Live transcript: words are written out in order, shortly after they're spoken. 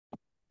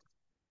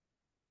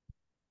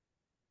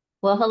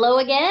Well, hello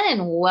again,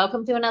 and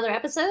welcome to another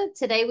episode.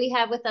 Today we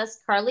have with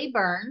us Carleigh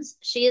Burns.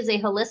 She is a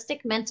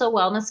holistic mental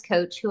wellness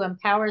coach who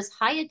empowers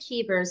high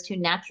achievers to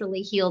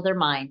naturally heal their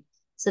mind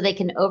so they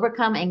can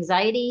overcome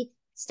anxiety,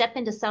 step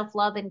into self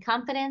love and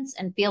confidence,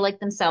 and feel like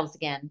themselves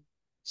again.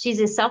 She's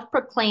a self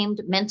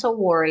proclaimed mental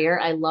warrior.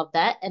 I love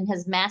that, and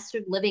has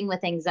mastered living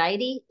with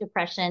anxiety,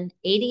 depression,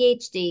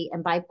 ADHD,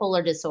 and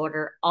bipolar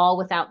disorder, all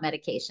without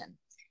medication.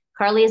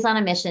 Carleigh is on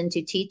a mission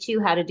to teach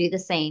you how to do the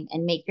same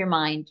and make your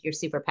mind your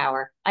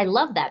superpower. I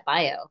love that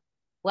bio.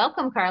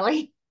 Welcome,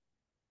 Carleigh.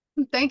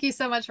 Thank you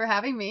so much for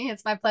having me.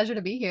 It's my pleasure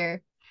to be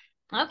here.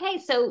 Okay,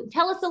 so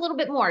tell us a little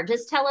bit more.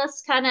 Just tell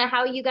us kind of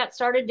how you got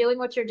started doing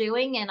what you're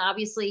doing. And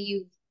obviously,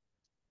 you've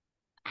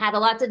had a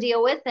lot to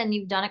deal with and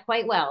you've done it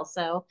quite well.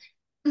 So,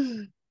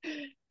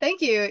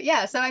 Thank you.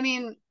 Yeah, so I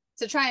mean,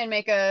 to try and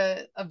make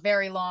a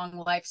very long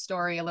life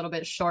story a little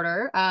bit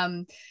shorter,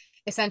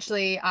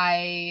 essentially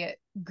I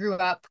grew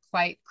up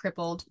quite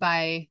crippled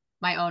by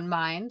my own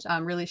mind,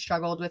 really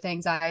struggled with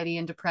anxiety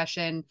and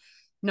depression,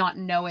 not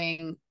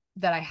knowing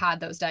that I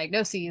had those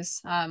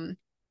diagnoses.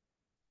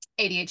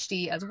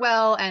 ADHD as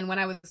well. And when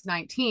I was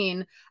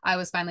 19, I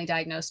was finally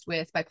diagnosed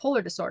with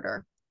bipolar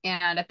disorder.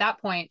 And at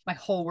that point, my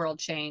whole world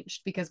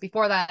changed because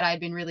before that, I had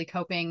been really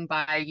coping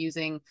by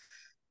using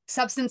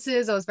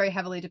substances. I was very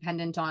heavily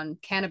dependent on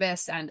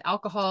cannabis and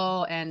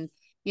alcohol. And,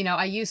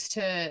 I used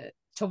to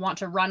want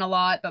to run a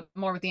lot, but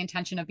more with the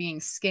intention of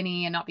being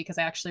skinny and not because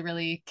I actually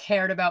really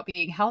cared about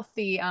being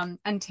healthy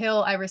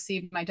until I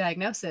received my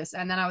diagnosis.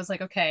 And then I was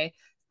like, okay,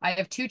 I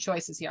have two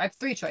choices here. I have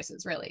three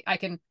choices, really. I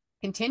can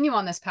continue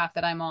on this path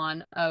that I'm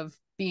on of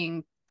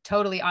being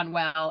totally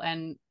unwell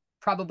and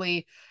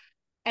probably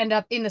end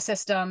up in the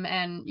system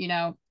and,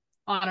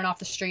 on and off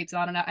the streets,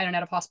 on and out, in and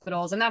out of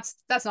hospitals. And that's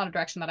not a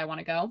direction that I want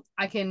to go.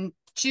 I can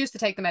choose to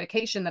take the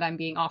medication that I'm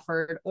being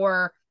offered,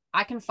 or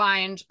I can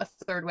find a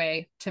third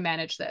way to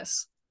manage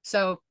this.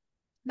 So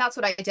that's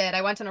what I did.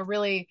 I went on a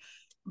really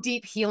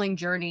deep healing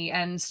journey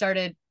and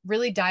started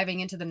really diving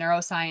into the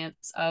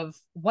neuroscience of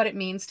what it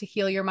means to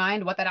heal your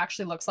mind, what that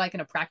actually looks like in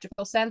a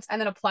practical sense,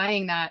 and then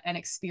applying that and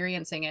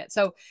experiencing it.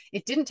 So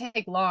it didn't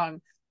take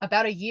long,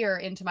 about a year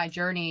into my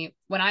journey,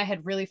 when I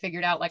had really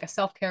figured out like a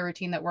self-care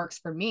routine that works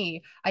for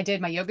me. I did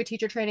my yoga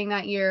teacher training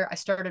that year. I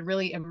started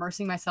really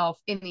immersing myself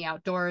in the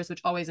outdoors,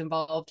 which always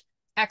involved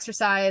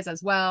exercise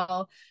as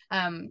well.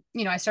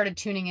 I started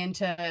tuning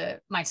into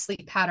my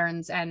sleep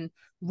patterns and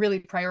really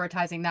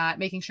prioritizing that,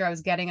 making sure I was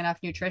getting enough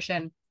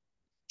nutrition.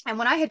 And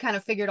when I had kind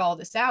of figured all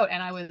this out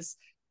and I was,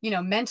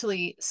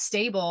 mentally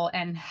stable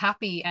and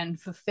happy and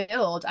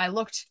fulfilled, I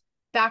looked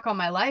back on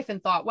my life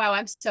and thought, wow,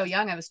 I'm so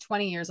young. I was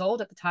 20 years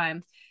old at the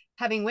time,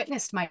 having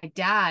witnessed my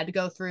dad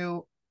go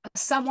through a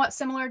somewhat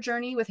similar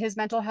journey with his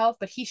mental health,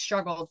 but he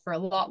struggled for a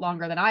lot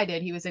longer than I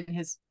did. He was in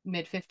his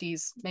mid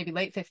 50s, maybe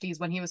late 50s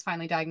when he was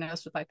finally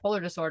diagnosed with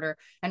bipolar disorder.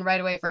 And right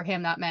away for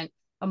him, that meant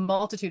a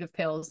multitude of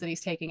pills that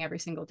he's taking every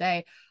single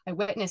day. I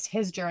witnessed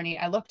his journey.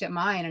 I looked at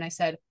mine and I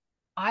said,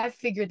 I've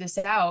figured this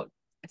out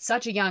at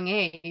such a young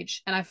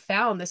age and I've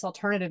found this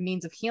alternative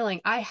means of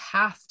healing. I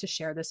have to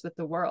share this with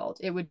the world.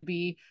 It would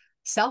be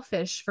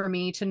selfish for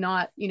me to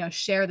not,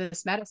 share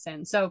this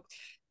medicine. So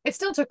it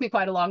still took me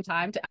quite a long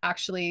time to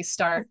actually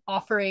start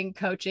offering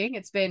coaching.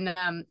 It's been,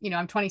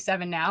 I'm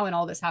 27 now, and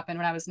all this happened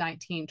when I was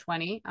 19,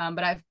 20.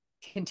 But I've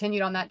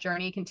continued on that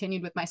journey,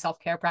 continued with my self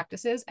care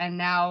practices, and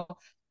now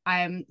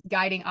I'm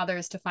guiding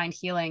others to find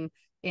healing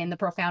in the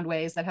profound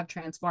ways that have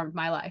transformed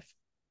my life.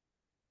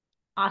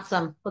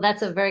 awesome. Well,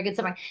 that's a very good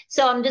summary.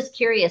 So, I'm just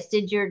curious,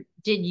 did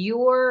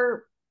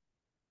your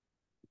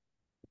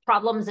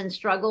problems and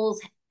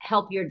struggles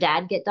help your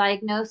dad get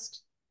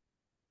diagnosed?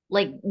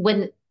 Like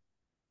when,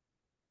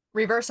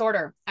 Reverse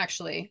order,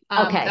 actually.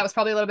 That okay. was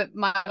probably a little bit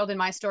mild in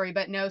my story,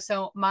 but no.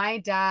 So my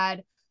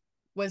dad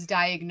was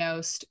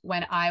diagnosed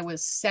when I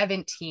was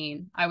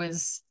 17. I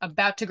was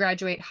about to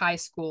graduate high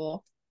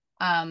school.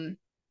 Um,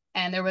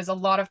 and there was a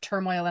lot of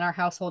turmoil in our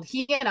household.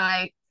 He and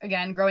I,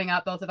 again, growing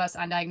up, both of us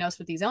undiagnosed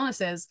with these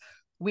illnesses,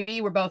 we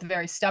were both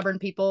very stubborn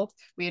people.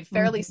 We had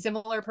fairly Mhm.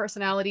 similar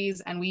personalities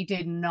and we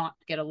did not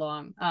get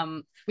along.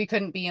 We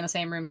couldn't be in the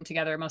same room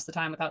together most of the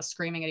time without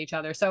screaming at each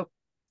other. So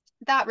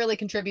that really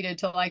contributed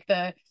to like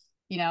the,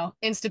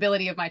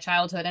 instability of my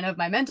childhood and of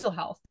my mental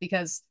health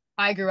because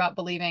I grew up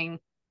believing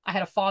I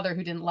had a father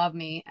who didn't love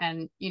me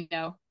and,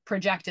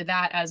 projected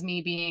that as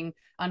me being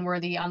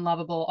unworthy,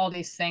 unlovable, all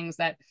these things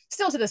that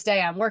still to this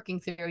day I'm working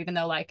through, even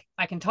though like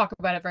I can talk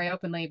about it very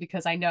openly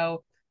because I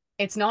know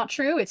it's not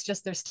true. It's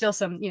just there's still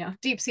some,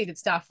 deep seated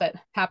stuff that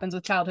happens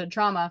with childhood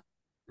trauma.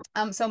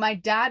 So my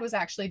dad was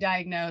actually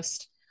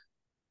diagnosed,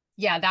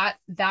 yeah,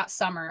 that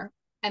summer.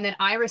 And then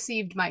I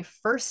received my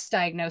first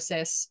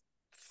diagnosis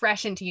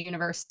fresh into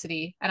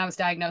university, and I was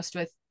diagnosed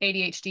with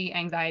ADHD,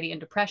 anxiety, and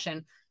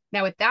depression.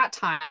 Now, at that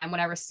time, when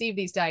I received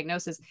these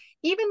diagnoses,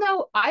 even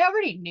though I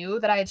already knew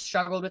that I had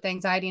struggled with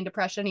anxiety and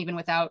depression, even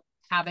without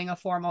having a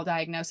formal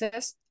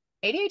diagnosis,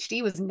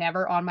 ADHD was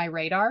never on my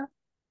radar.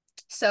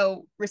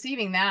 So,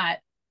 receiving that,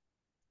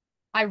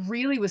 I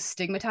really was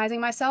stigmatizing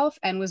myself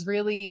and was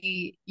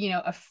really,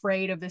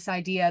 afraid of this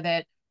idea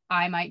that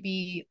I might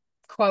be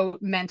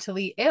quote,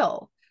 mentally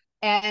ill.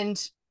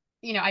 And,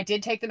 I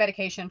did take the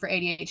medication for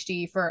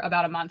ADHD for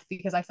about a month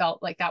because I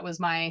felt like that was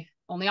my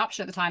only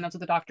option at the time. That's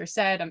what the doctor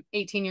said. I'm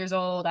 18 years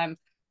old. I'm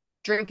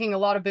drinking a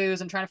lot of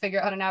booze and trying to figure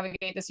out how to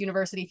navigate this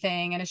university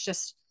thing. And it's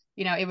just,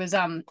 it was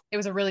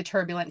a really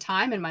turbulent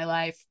time in my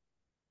life.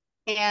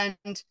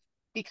 And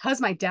because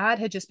my dad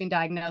had just been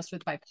diagnosed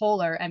with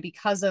bipolar, and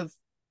because of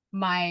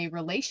my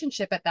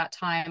relationship at that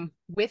time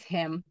with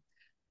him,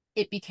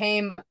 it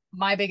became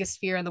my biggest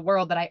fear in the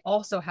world that I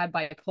also had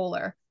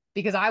bipolar,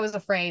 because I was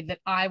afraid that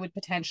I would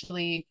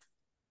potentially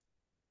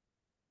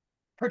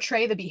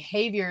portray the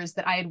behaviors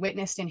that I had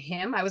witnessed in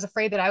him. I was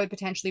afraid that I would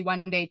potentially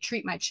one day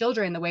treat my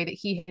children the way that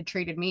he had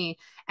treated me.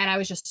 And I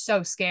was just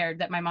so scared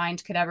that my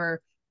mind could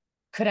ever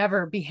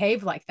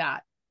behave like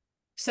that.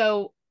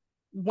 So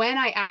when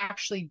I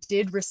actually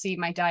did receive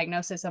my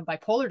diagnosis of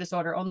bipolar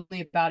disorder,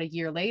 only about a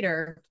year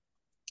later,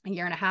 a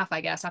year and a half,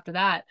 I guess, after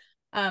that,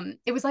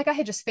 it was like I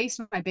had just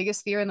faced my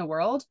biggest fear in the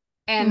world.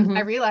 And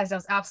I realized I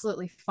was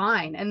absolutely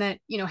fine. And that,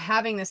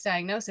 having this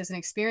diagnosis and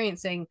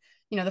experiencing,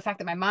 the fact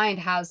that my mind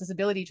has this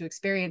ability to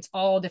experience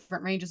all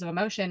different ranges of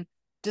emotion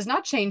does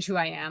not change who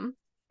I am.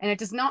 And it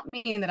does not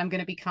mean that I'm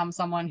going to become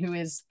someone who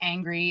is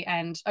angry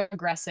and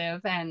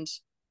aggressive. And,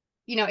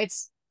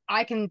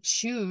 I can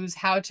choose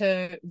how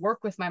to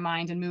work with my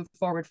mind and move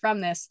forward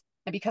from this.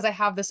 And because I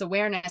have this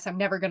awareness, I'm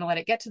never going to let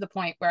it get to the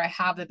point where I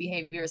have the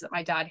behaviors that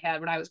my dad had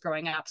when I was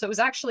growing up. So it was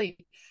actually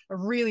a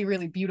really,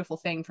 really beautiful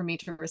thing for me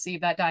to receive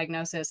that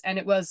diagnosis. And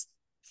it was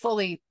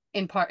fully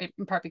in part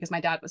because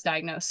my dad was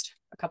diagnosed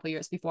a couple of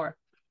years before.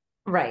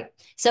 Right.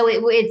 So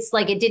it's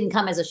like it didn't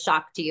come as a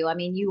shock to you. I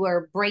mean, you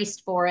were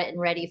braced for it and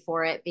ready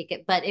for it,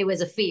 but it was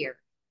a fear.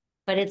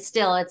 But it's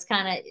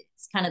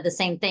kind of the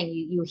same thing.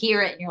 You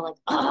hear it and you're like,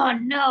 oh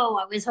no,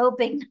 I was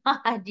hoping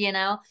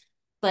not.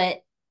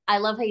 But I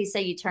love how you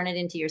say you turn it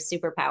into your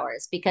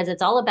superpowers, because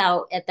it's all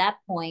about, at that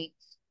point,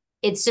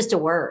 it's just a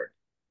word.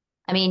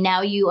 I mean,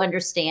 now you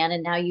understand,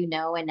 and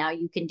now and now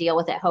you can deal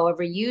with it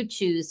however you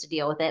choose to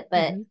deal with it.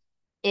 But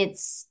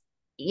it's,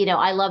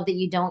 I love that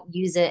you don't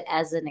use it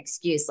as an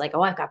excuse, like,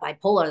 oh, I've got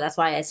bipolar, that's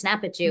why I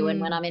snap at you.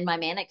 And when I'm in my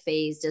manic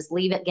phase, just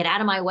leave it, get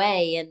out of my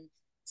way. And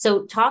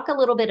so talk a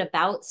little bit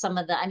about some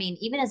of I mean,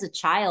 even as a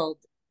child,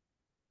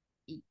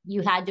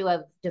 you had to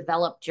have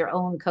developed your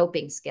own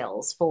coping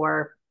skills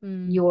for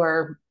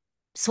your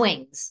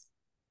swings.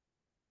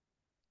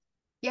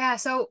 Yeah.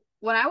 So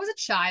when I was a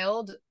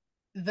child,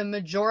 the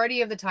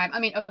majority of the time, I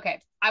mean, okay,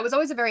 I was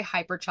always a very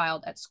hyper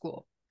child at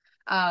school.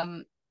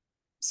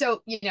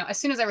 So, as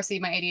soon as I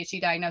received my ADHD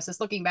diagnosis,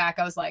 looking back,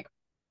 I was like,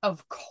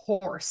 of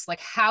course,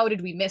 like, how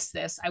did we miss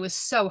this? I was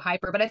so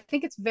hyper, but I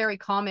think it's very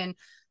common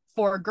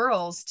for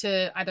girls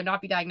to either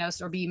not be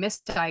diagnosed or be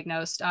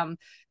misdiagnosed,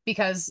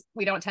 because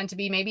we don't tend to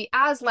be maybe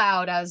as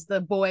loud as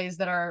the boys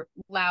that are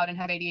loud and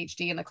have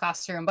ADHD in the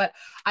classroom. But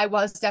I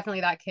was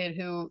definitely that kid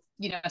who,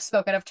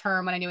 spoke out of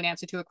term when I knew an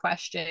answer to a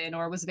question,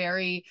 or was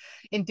very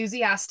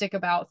enthusiastic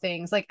about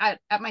things. Like at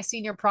my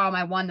senior prom,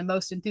 I won the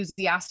most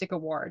enthusiastic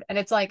award. And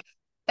it's like,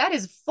 that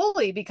is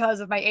fully because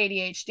of my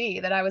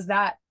ADHD, that I was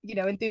that,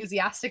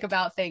 enthusiastic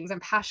about things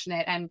and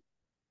passionate. And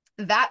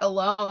that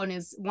alone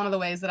is one of the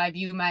ways that I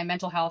view my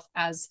mental health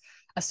as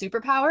a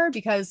superpower,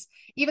 because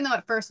even though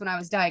at first when I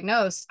was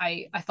diagnosed,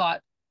 I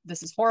thought,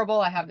 this is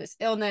horrible, I have this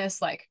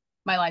illness, like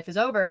my life is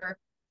over.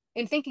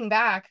 In thinking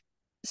back,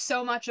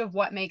 so much of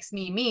what makes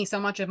me me, so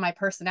much of my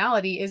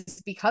personality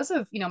is because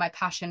of, my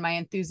passion, my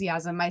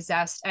enthusiasm, my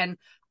zest. And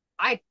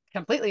I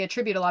completely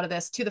attribute a lot of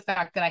this to the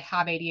fact that I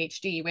have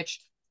ADHD, which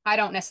I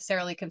don't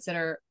necessarily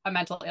consider a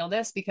mental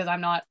illness, because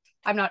I'm not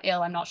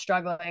ill, I'm not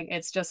struggling.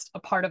 It's just a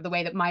part of the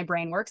way that my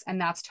brain works,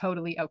 and that's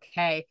totally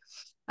okay.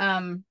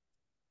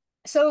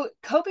 So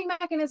coping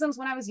mechanisms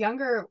when I was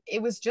younger,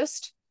 it was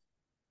just,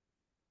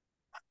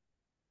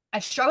 I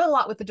struggled a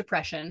lot with the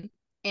depression,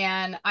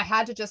 and I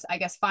had to just, I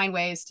guess, find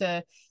ways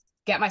to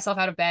get myself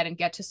out of bed and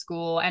get to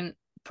school. And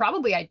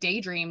probably I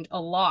daydreamed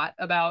a lot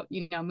about,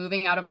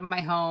 moving out of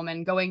my home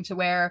and going to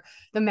where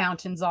the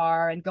mountains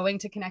are and going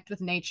to connect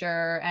with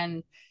nature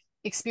and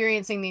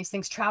experiencing these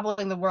things,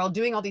 traveling the world,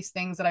 doing all these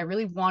things that I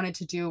really wanted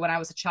to do when I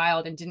was a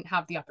child and didn't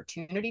have the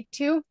opportunity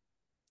to.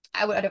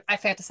 I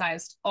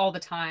fantasized all the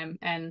time,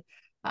 and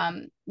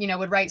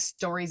would write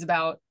stories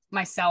about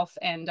myself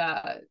and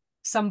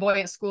some boy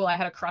at school I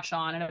had a crush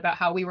on, and about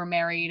how we were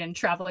married and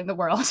traveling the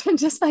world, and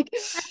just like,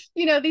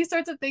 these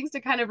sorts of things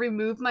to kind of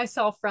remove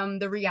myself from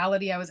the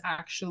reality I was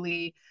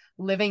actually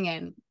living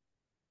in.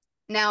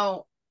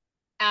 Now,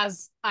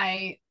 as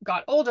I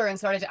got older and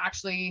started to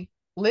actually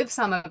live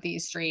some of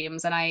these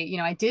dreams, and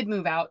I did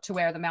move out to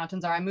where the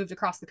mountains are. I moved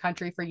across the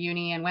country for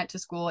uni and went to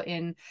school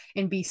in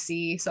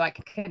BC so I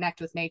could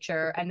connect with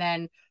nature. And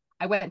then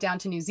I went down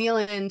to New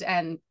Zealand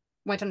and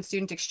went on a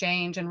student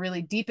exchange and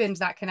really deepened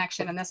that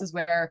connection. And this is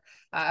where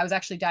I was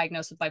actually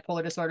diagnosed with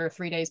bipolar disorder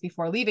 3 days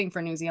before leaving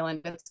for New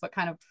Zealand. It's what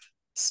kind of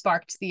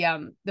sparked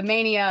the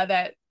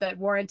mania that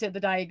warranted the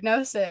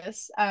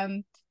diagnosis.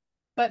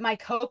 but my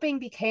coping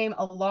became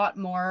a lot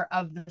more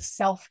of the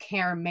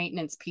self-care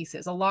maintenance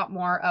pieces, a lot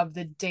more of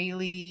the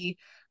daily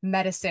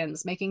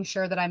medicines, making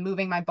sure that I'm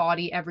moving my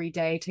body every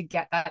day to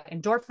get that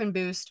endorphin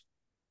boost.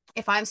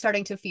 If I'm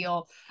starting to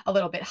feel a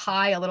little bit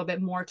high, a little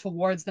bit more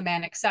towards the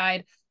manic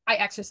side, I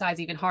exercise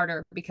even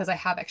harder because I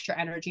have extra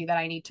energy that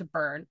I need to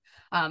burn.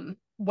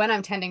 When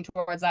I'm tending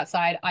towards that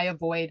side, I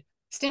avoid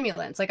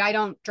stimulants. Like I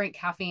don't drink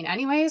caffeine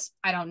anyways.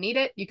 I don't need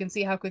it. You can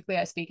see how quickly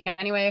I speak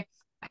anyway.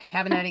 I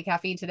haven't had any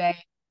caffeine today,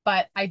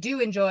 but I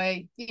do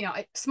enjoy,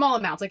 small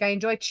amounts. Like I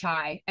enjoy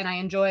chai and I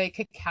enjoy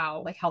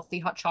cacao, like healthy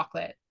hot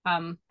chocolate.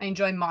 I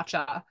enjoy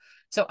matcha.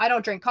 So I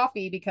don't drink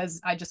coffee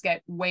because I just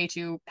get way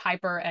too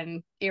hyper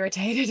and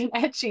irritated and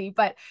edgy.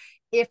 But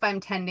if I'm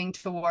tending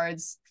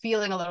towards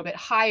feeling a little bit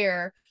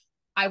higher,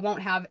 I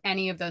won't have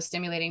any of those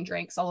stimulating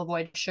drinks. I'll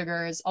avoid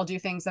sugars. I'll do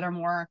things that are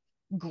more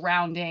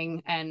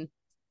grounding and,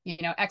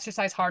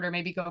 exercise harder,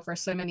 maybe go for a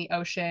swim in the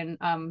ocean,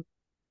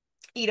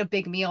 eat a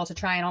big meal to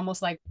try and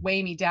almost like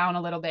weigh me down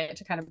a little bit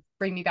to kind of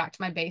bring me back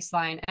to my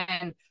baseline.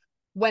 And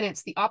when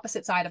it's the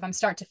opposite side, if I'm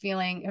starting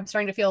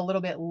to feel a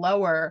little bit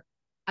lower,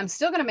 I'm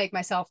still going to make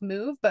myself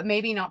move, but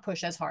maybe not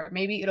push as hard.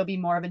 Maybe it'll be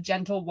more of a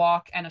gentle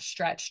walk and a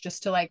stretch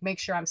just to like make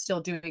sure I'm still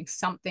doing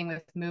something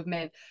with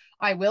movement.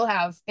 I will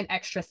have an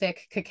extra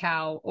thick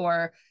cacao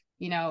or,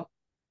 2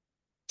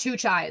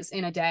 chais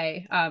in a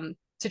day,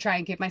 to try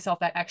and give myself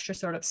that extra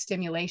sort of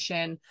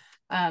stimulation,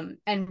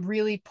 and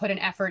really put an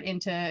effort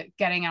into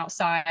getting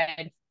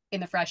outside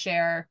in the fresh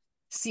air,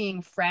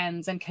 seeing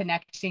friends and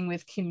connecting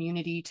with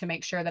community to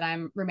make sure that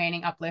I'm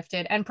remaining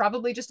uplifted, and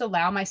probably just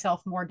allow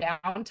myself more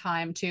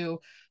downtime to,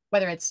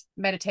 whether it's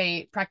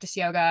meditate, practice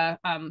yoga,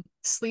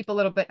 sleep a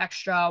little bit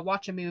extra,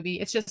 watch a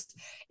movie.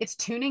 It's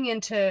tuning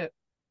into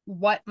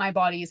what my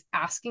body is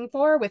asking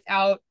for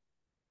without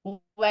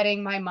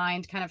letting my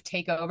mind kind of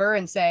take over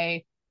and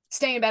say,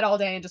 stay in bed all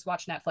day and just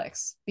watch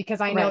Netflix, because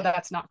I know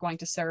that's not going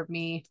to serve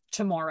me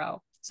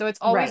tomorrow. So it's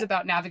always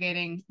about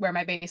navigating where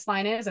my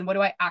baseline is and what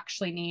do I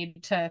actually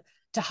need to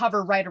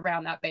hover right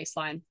around that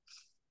baseline.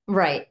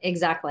 Right,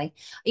 exactly.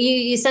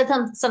 You said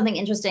something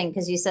interesting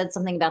because you said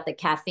something about the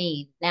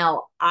caffeine.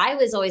 Now, I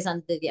was always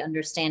under the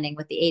understanding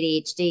with the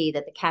ADHD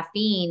that the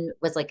caffeine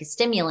was like a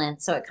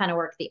stimulant, so it kind of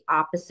worked the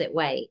opposite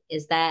way.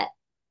 Is that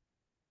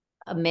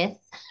a myth?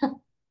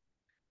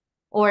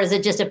 Or is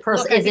it just a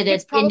person? Look, I Is it think an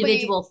it's probably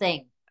individual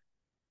thing?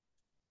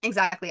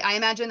 exactly. I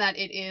imagine that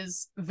it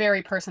is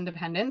very person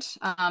dependent.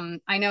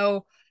 I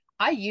know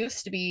I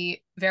used to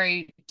be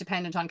very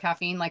dependent on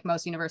caffeine, like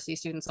most university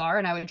students are,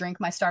 and I would drink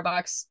my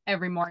Starbucks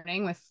every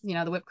morning with,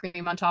 the whipped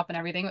cream on top and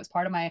everything. It was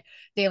part of my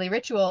daily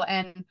ritual.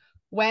 And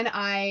when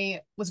I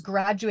was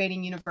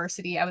graduating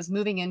university, I was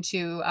moving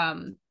into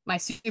my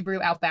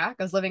Subaru Outback.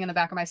 I was living in the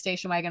back of my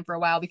station wagon for a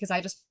while because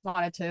I just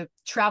wanted to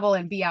travel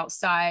and be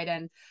outside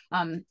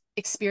and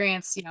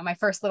experience, my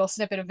first little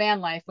snippet of van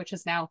life, which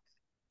has now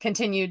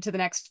continued to the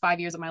next 5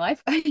 years of my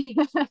life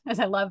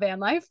as I love van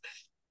life.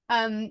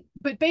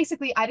 But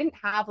basically I didn't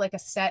have like a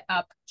set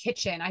up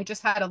kitchen. I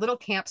just had a little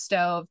camp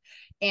stove,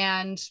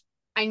 and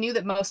I knew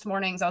that most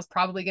mornings I was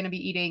probably going to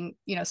be eating,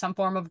 some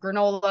form of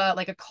granola,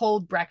 like a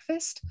cold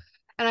breakfast.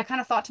 And I kind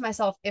of thought to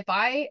myself, if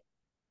I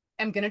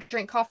am going to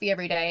drink coffee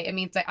every day, it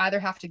means I either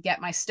have to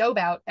get my stove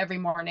out every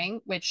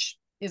morning, which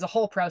is a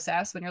whole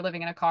process when you're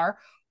living in a car,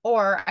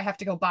 or I have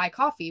to go buy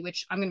coffee,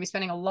 which I'm going to be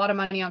spending a lot of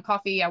money on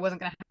coffee. I wasn't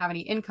going to have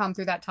any income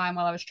through that time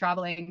while I was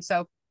traveling.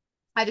 So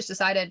I just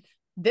decided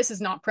this is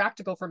not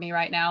practical for me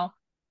right now.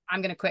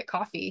 I'm going to quit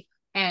coffee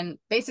and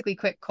basically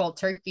quit cold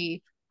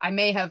turkey. I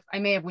may have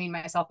weaned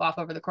myself off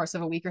over the course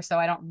of a week or so.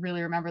 I don't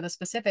really remember the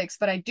specifics,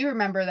 but I do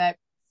remember that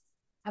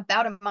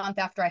about a month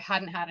after I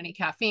hadn't had any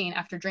caffeine,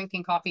 after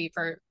drinking coffee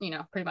for,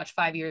 pretty much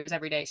 5 years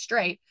every day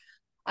straight,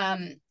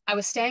 I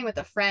was staying with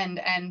a friend,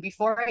 and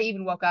before I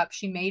even woke up,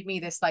 she made me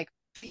this like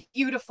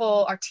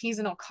beautiful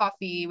artisanal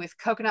coffee with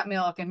coconut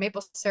milk and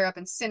maple syrup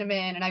and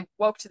cinnamon. And I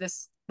woke to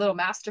this little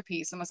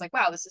masterpiece and was like,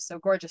 wow, this is so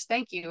gorgeous.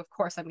 Thank you. Of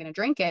course, I'm going to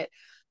drink it.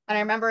 And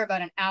I remember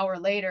about an hour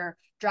later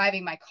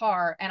driving my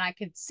car, and I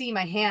could see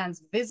my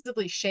hands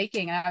visibly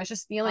shaking. And I was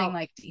just feeling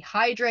like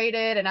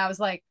dehydrated. And I was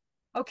like,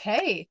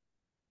 okay,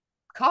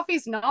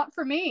 coffee's not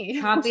for me.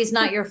 Coffee's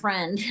not your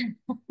friend.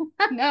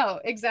 No,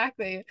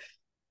 exactly.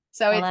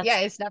 So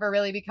it's never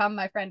really become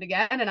my friend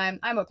again, and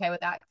I'm okay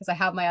with that because I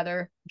have my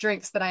other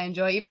drinks that I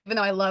enjoy. Even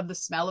though I love the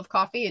smell of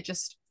coffee,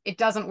 it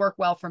doesn't work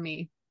well for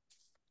me.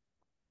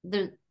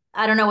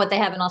 I don't know what they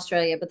have in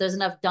Australia, but there's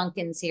enough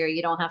Dunkins here.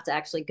 You don't have to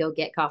actually go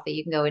get coffee.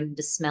 You can go in and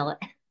just smell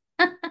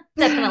it.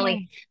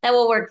 Definitely, that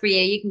will work for you.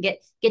 You can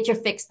get your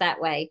fix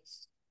that way.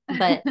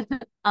 But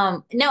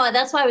no,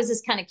 that's why I was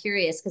just kind of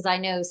curious, because I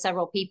know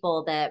several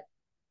people that,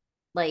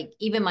 like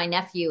even my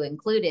nephew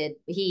included,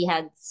 he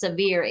had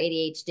severe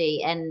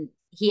ADHD, and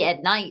he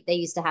at night they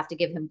used to have to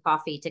give him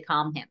coffee to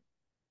calm him.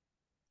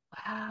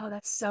 Wow,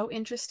 that's so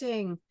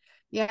interesting.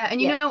 Yeah, and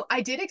Yeah.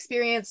 I did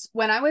experience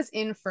when I was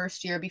in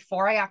first year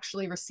before I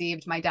actually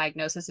received my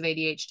diagnosis of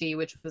ADHD,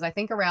 which was I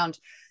think around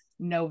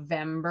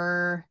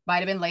November, might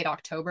have been late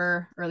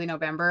October, early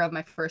November of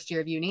my first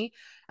year of uni.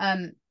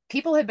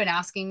 people had been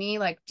asking me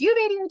like, do you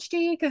have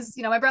ADHD? Because,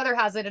 my brother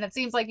has it and it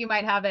seems like you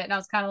might have it. And I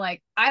was kind of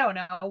like, I don't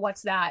know,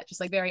 what's that? Just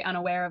like very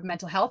unaware of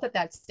mental health at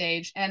that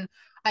stage. And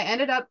I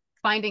ended up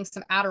finding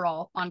some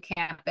Adderall on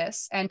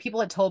campus, and people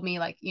had told me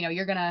like,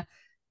 you're going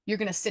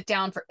to sit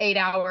down for 8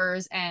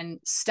 hours and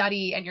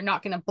study, and you're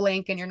not going to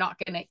blink, and you're not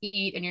going to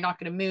eat, and you're not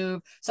going to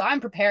move. So I'm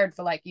prepared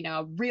for like,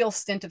 a real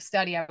stint of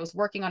study. I was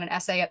working on an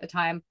essay at the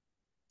time.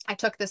 I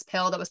took this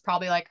pill that was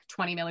probably like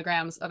 20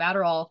 milligrams of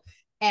Adderall,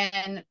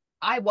 and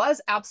I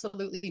was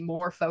absolutely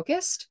more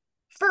focused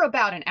for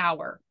about an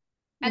hour.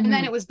 And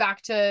then it was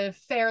back to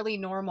fairly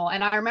normal.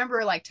 And I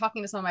remember like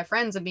talking to some of my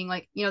friends and being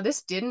like,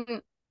 this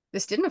didn't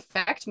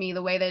affect me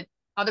the way that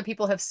other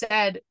people have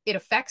said it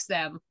affects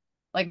them.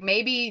 Like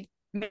maybe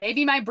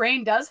my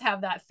brain does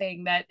have that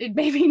thing that it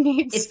maybe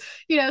needs,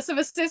 some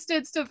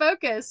assistance to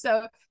focus.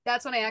 So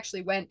that's when I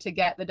actually went to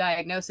get the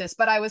diagnosis,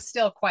 but I was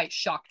still quite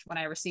shocked when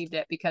I received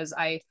it, because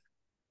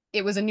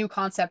it was a new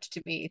concept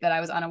to me that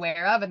I was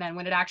unaware of. And then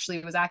when it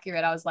actually was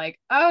accurate, I was like,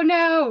 oh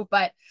no.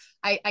 But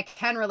I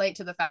can relate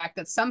to the fact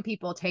that some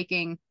people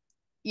taking,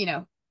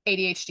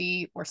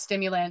 ADHD or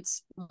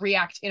stimulants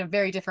react in a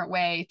very different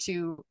way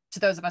to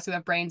those of us who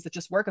have brains that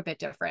just work a bit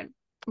different.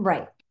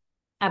 Right.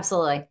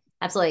 Absolutely.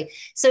 Absolutely.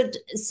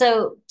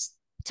 So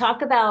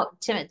talk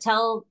about,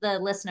 tell the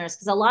listeners,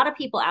 because a lot of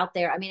people out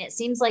there, I mean, it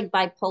seems like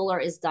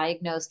bipolar is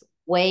diagnosed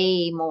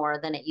way more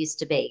than it used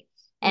to be.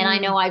 And I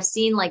know I've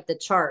seen like the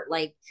chart,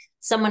 like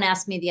someone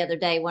asked me the other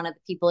day, one of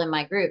the people in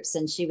my groups,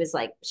 and she was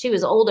like, she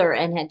was older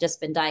and had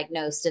just been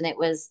diagnosed. And it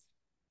was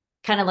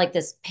kind of like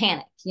this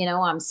panic,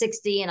 I'm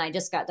 60 and I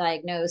just got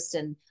diagnosed,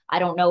 and I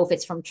don't know if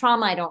it's from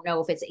trauma. I don't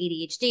know if it's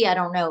ADHD. I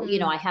don't know,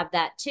 I have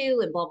that too,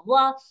 and blah, blah,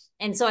 blah.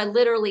 And so I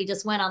literally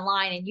just went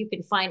online, and you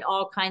can find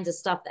all kinds of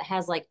stuff that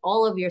has like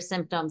all of your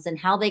symptoms and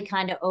how they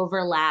kind of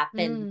overlap.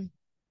 And,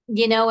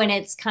 and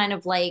it's kind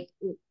of like,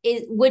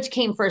 which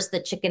came first,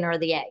 the chicken or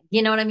the egg?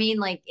 You know what I mean?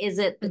 Like, is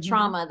it the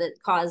trauma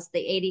that caused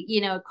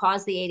the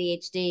caused the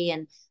ADHD?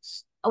 And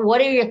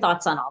what are your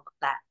thoughts on all of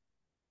that?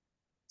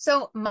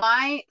 So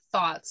my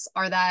thoughts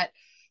are that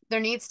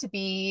there needs to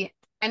be,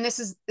 and this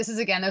is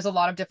again, there's a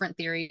lot of different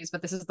theories,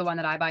 but this is the one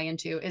that I buy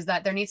into, is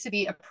that there needs to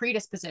be a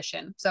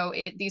predisposition. So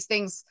these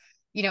things,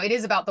 it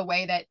is about the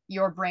way that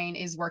your brain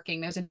is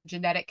working. There's a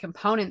genetic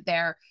component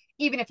there.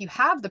 Even if you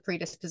have the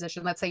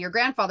predisposition, let's say your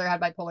grandfather had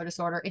bipolar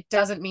disorder, it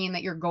doesn't mean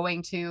that you're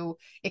going to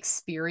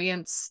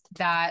experience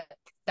that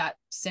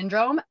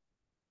syndrome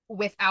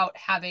without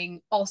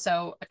having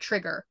also a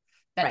trigger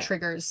that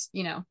triggers,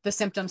 the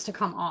symptoms to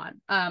come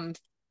on.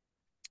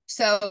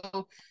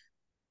 So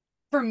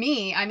for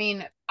me, I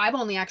mean, I've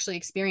only actually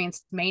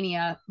experienced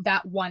mania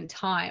that one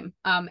time.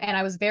 And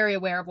I was very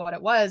aware of what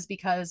it was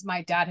because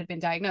my dad had been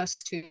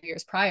diagnosed 2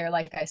 years prior,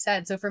 like I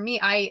said. So for me,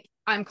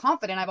 I'm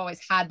confident I've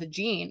always had the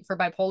gene for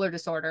bipolar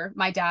disorder.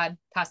 My dad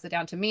passed it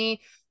down to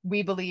me.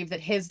 We believe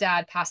that his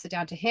dad passed it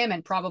down to him,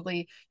 and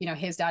probably,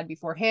 his dad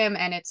before him.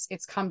 And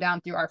it's come down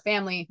through our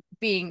family,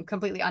 being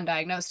completely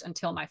undiagnosed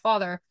until my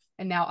father,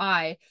 and now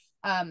I.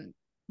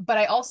 But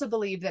I also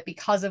believe that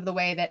because of the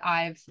way that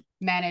I've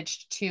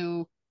managed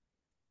to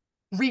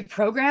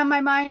reprogram my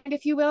mind,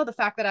 if you will, the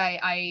fact that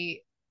I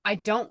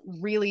don't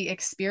really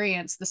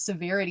experience the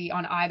severity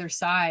on either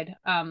side,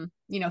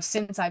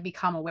 since I've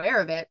become aware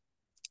of it.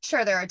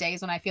 Sure, there are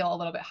days when I feel a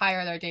little bit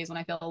higher. There are days when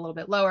I feel a little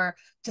bit lower.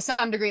 To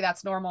some degree,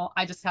 that's normal.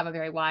 I just have a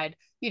very wide,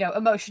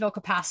 emotional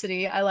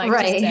capacity, I like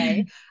to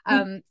say.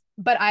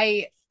 But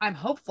I'm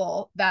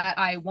hopeful that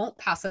I won't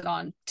pass it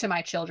on to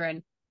my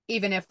children,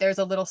 even if there's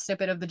a little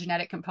snippet of the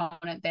genetic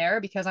component there,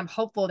 because I'm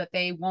hopeful that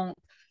they won't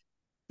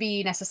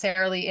be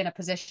necessarily in a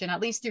position, at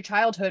least through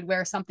childhood,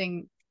 where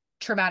something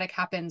traumatic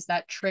happens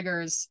that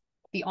triggers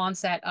the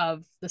onset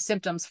of the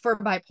symptoms for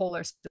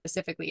bipolar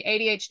specifically.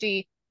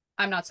 ADHD,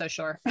 I'm not so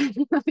sure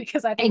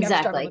because I think I've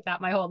struggled with that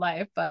my whole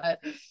life, but.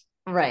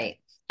 Right.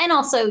 And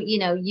also,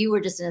 you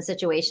were just in a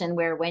situation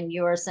where when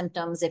your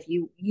symptoms, if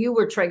you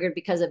were triggered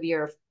because of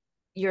your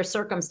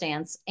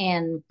circumstance,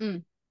 and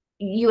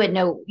you had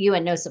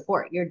no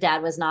support. Your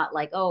dad was not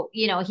like,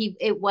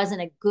 it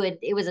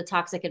was a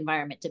toxic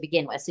environment to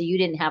begin with. So you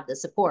didn't have the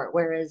support.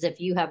 Whereas if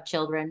you have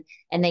children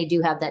and they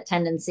do have that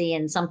tendency,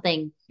 and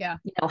something,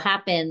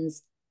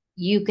 happens,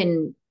 you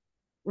can,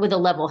 with a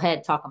level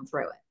head, talk them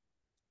through it.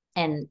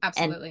 And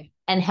absolutely,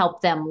 and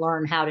help them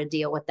learn how to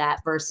deal with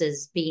that,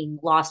 versus being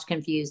lost,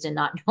 confused, and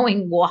not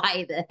knowing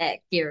why the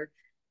heck you're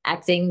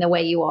acting the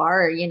way you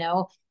are,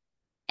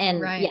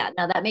 and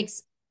that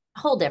makes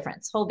whole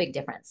big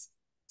difference.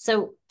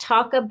 So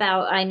talk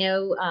about,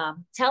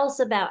 tell us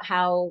about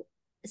how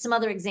some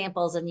other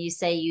examples, and you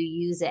say you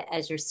use it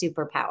as your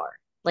superpower.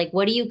 Like,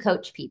 what do you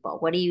coach people?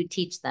 What do you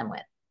teach them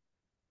with?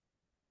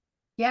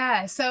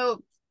 Yeah.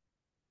 So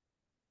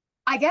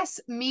I guess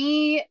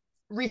me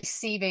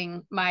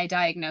receiving my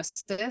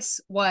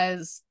diagnosis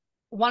was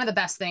one of the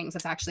best things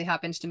that's actually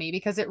happened to me,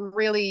 because it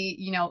really,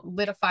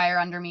 lit a fire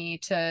under me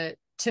to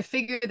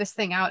figure this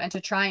thing out and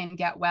to try and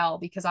get well,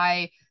 because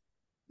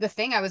the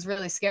thing I was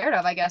really scared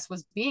of, I guess,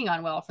 was being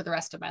unwell for the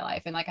rest of my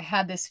life. And like, I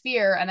had this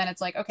fear, and then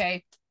it's like,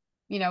 okay,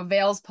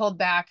 veils pulled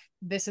back.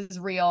 This is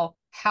real.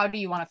 How do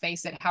you want to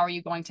face it? How are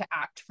you going to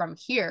act from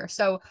here?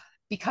 So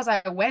because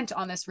I went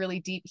on this really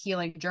deep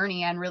healing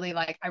journey, and really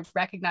like I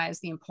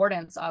recognized the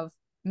importance of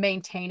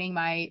maintaining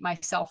my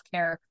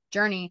self-care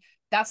journey,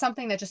 that's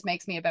something that just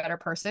makes me a better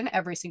person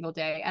every single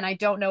day. And I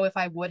don't know if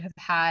I would have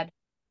had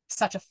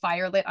such a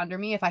fire lit under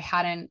me if I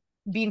hadn't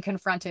been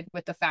confronted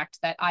with the fact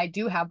that I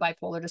do have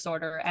bipolar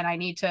disorder, and I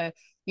need to,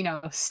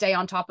 stay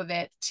on top of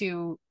it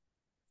to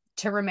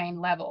remain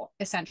level,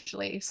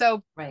 essentially.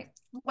 So Right.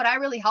 what I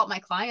really help my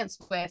clients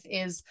with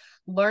is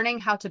learning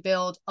how to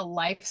build a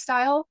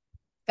lifestyle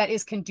that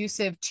is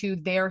conducive to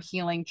their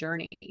healing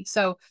journey.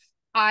 So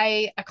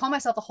I call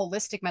myself a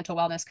holistic mental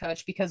wellness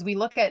coach, because we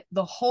look at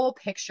the whole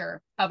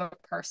picture of a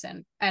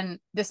person. And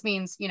this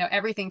means,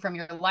 everything from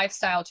your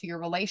lifestyle to your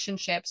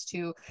relationships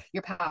to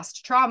your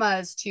past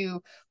traumas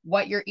to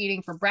what you're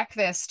eating for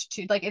breakfast,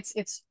 to like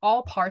it's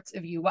all parts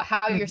of you,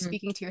 how you're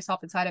speaking to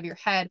yourself inside of your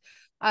head.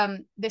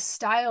 This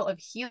style of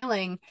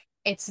healing,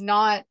 it's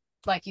not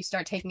like you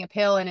start taking a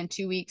pill and in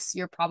 2 weeks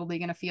you're probably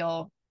going to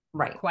feel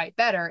quite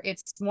better.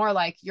 It's more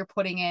like you're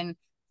putting in,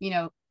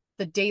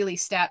 the daily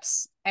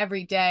steps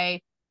every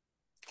day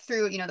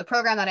through, the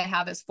program that I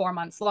have is 4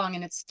 months long,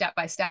 and it's step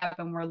by step,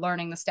 and we're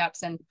learning the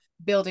steps and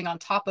building on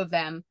top of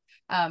them.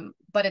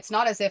 But it's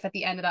not as if at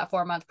the end of that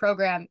 4-month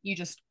program, you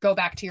just go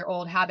back to your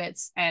old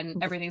habits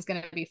and everything's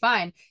going to be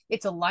fine.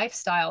 It's a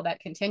lifestyle that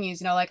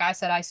continues. Like I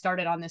said, I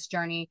started on this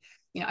journey.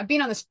 I've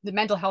been on the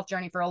mental health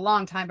journey for a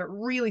long time, but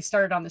really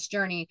started on this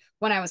journey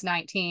when I was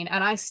 19,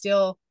 and I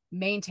still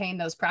maintain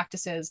those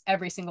practices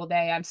every single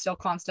day. I'm still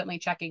constantly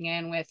checking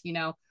in with,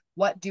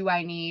 what do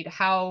I need?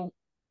 How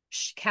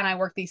can I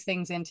work these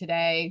things in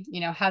today?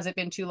 Has it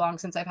been too long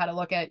since I've had a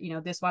look at,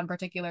 this one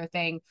particular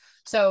thing?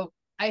 So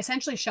I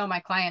essentially show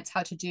my clients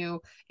how to do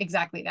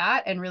exactly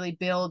that, and really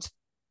build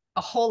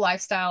a whole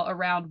lifestyle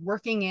around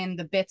working in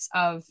the bits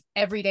of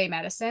everyday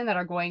medicine that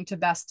are going to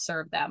best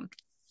serve them.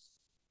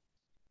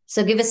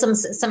 So give us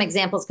some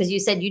examples, because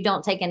you said you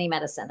don't take any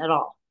medicine at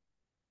all.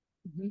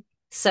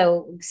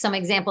 So some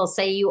examples,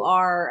 say you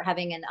are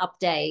having an up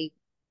day,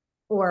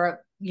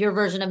 or your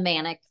version of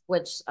manic,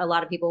 which a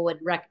lot of people would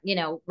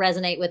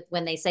resonate with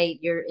when they say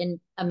you're in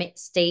a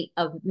state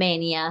of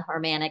mania or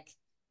manic.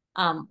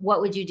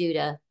 What would you do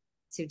to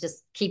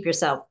just keep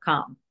yourself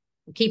calm,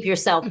 keep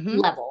yourself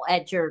level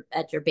at your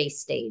base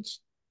stage,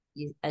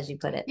 as you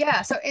put it?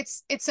 Yeah. So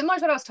it's similar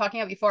to what I was talking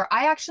about before.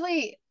 I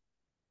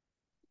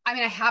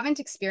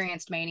haven't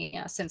experienced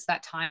mania since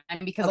that time,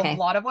 because a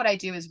lot of what I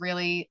do is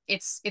really,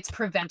 it's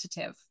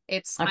preventative.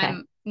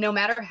 I'm, no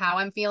matter how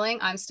I'm feeling,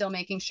 I'm still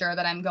making sure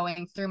that I'm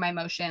going through my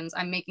motions.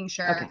 I'm making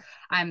sure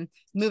I'm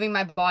moving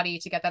my body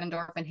to get that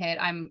endorphin hit.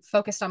 I'm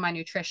focused on my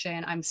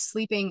nutrition. I'm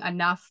sleeping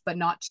enough, but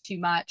not too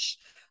much.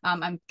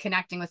 I'm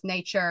connecting with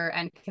nature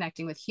and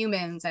connecting with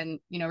humans, and,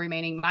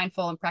 remaining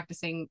mindful and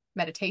practicing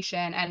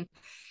meditation. And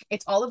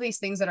it's all of these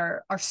things that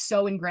are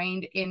so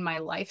ingrained in my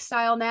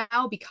lifestyle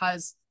now,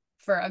 because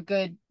for a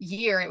good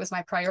year, it was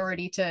my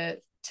priority to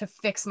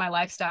fix my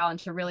lifestyle and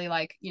to really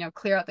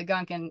clear out the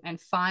gunk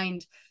and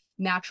find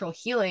natural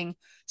healing.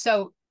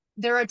 So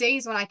there are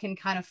days when I can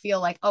kind of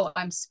feel like, oh,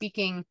 I'm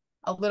speaking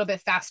a little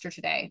bit faster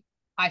today.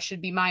 I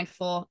should be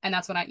mindful. And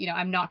that's when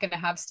I'm not going to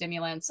have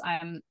stimulants.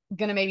 I'm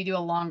going to maybe do a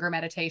longer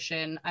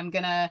meditation. I'm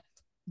going to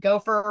go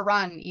for a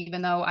run,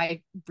 even though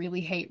I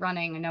really hate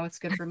running. I know it's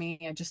good for me.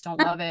 I just don't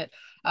love it.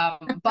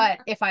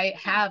 But if I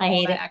have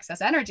all that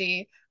excess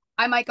energy,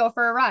 I might go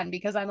for a run,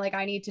 because I'm like,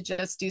 I need to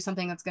just do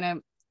something that's going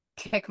to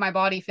kick my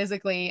body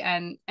physically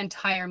and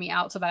tire me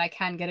out so that I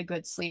can get a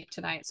good sleep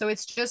tonight. So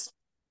it's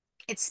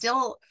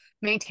still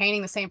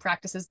maintaining the same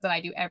practices that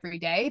I do every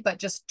day, but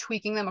just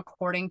tweaking them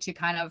according to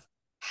kind of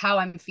how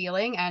I'm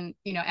feeling, and,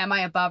 am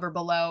I above or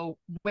below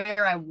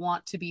where I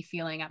want to be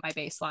feeling at my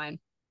baseline?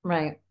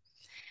 Right.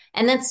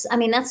 And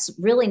that's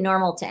really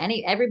normal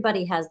to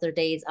everybody has their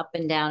days up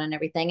and down and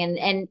everything.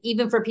 And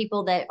even for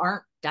people that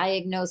aren't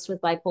diagnosed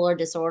with bipolar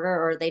disorder,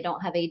 or they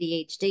don't have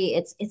ADHD,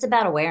 it's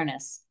about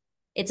awareness.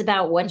 It's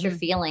about what you're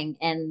feeling.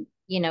 And,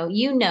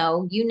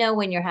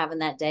 when you're having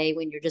that day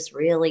when you're just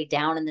really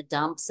down in the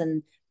dumps,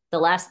 and the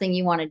last thing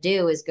you want to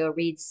do is go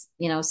read,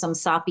 some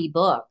soppy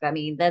book.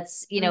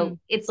 That's,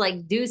 it's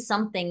like, do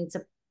something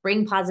to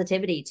bring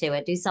positivity to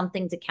it, do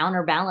something to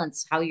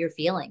counterbalance how you're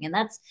feeling. And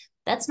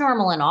that's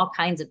normal in all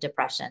kinds of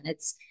depression.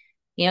 It's,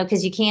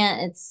 because you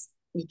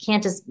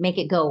can't just make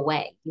it go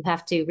away. You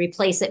have to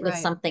replace it with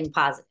something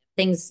positive.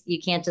 Things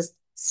you can't just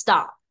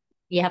stop.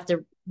 You have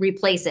to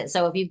replace it.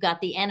 So if you've got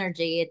the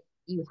energy,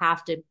 you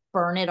have to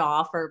burn it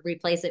off or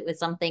replace it with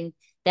something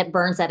that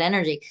burns that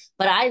energy.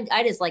 But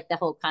I just like the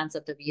whole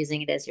concept of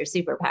using it as your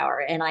superpower.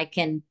 And I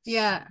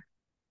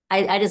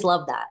just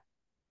love that.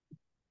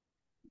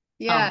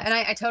 Yeah. And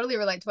I totally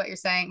relate to what you're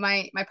saying.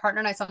 My partner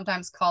and I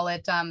sometimes call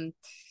it,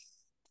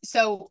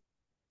 so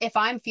if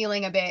I'm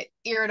feeling a bit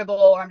irritable,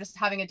 or I'm just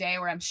having a day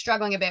where I'm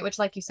struggling a bit, which,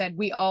 like you said,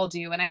 we all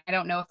do. And I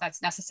don't know if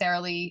that's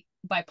necessarily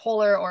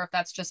bipolar, or if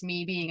that's just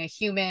me being a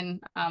human.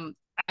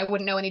 I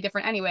wouldn't know any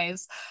different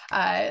anyways.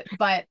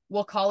 But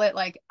we'll call it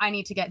like, I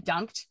need to get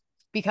dunked.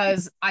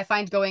 because I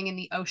find going in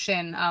the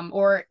ocean,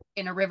 or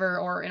in a river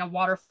or in a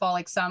waterfall,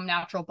 like some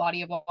natural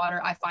body of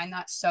water, I find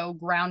that so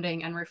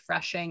grounding and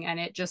refreshing. And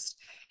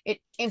it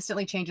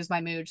instantly changes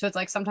my mood. So it's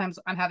like sometimes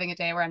I'm having a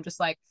day where I'm just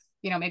like,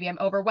 maybe I'm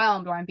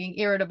overwhelmed or I'm being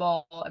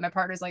irritable. And my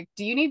partner's like,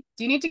 do you need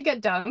to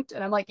get dunked?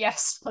 And I'm like,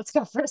 yes, let's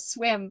go for a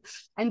swim.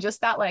 And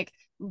just that like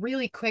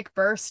really quick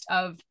burst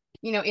of,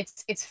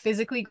 it's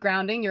physically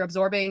grounding. You're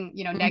absorbing,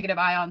 Mhm. negative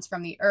ions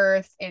from the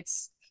earth.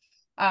 It's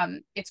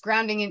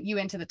grounding you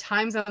into the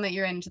time zone that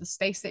you're in, into the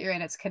space that you're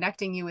in. It's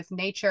connecting you with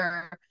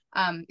nature.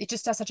 It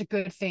just does such a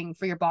good thing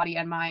for your body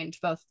and mind,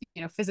 both,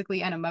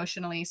 physically and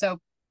emotionally. So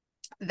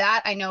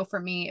that I know for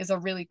me is a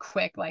really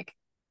quick, like,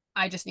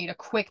 I just need a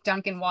quick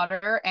dunk in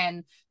water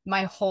and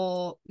my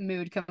whole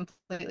mood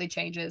completely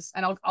changes.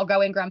 And I'll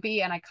go in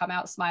grumpy and I come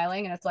out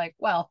smiling and it's like,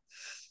 well,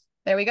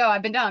 there we go.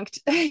 I've been dunked.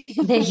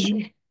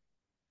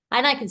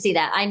 And I can see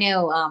that. I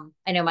know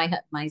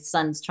my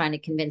son's trying to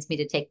convince me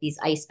to take these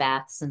ice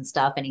baths and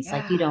stuff, and he's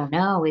like, "You Yeah. don't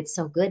know, it's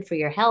so good for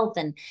your health."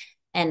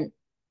 And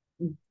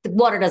the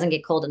water doesn't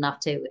get cold enough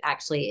to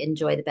actually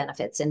enjoy the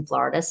benefits in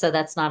Florida, so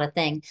that's not a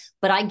thing.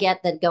 But I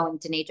get that going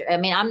to nature. I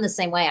mean, I'm the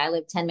same way. I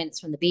live 10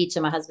 minutes from the beach,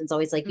 and my husband's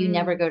always like, "You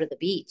never Mm, go to the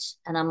beach,"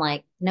 and I'm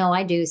like, "No,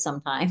 I do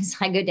sometimes.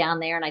 I go down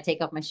there and I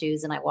take off my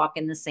shoes and I walk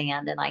in the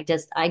sand and I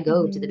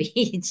go to the mm-hmm,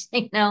 beach.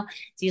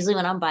 It's usually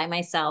when I'm by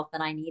myself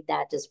and I need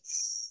that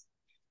just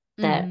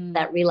mm-hmm.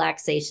 that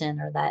relaxation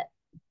or that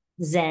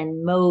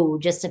zen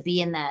mode just to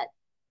be in that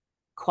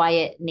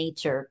quiet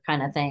nature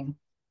kind of thing.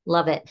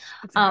 Love it.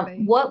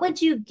 Exactly. What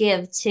would you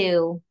give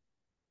to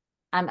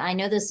I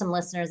know there's some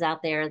listeners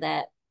out there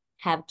that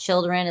have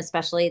children,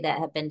 especially that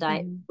have been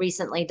Mm-hmm,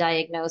 recently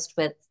diagnosed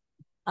with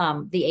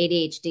the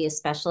ADHD,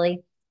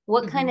 especially.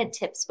 What mm-hmm, kind of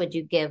tips would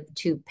you give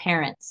to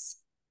parents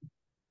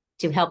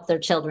to help their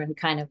children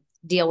kind of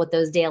deal with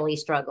those daily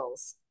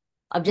struggles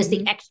of just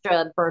mm-hmm. the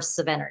extra bursts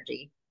of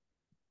energy?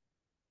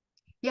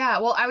 Yeah,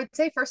 well, I would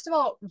say first of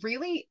all,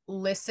 really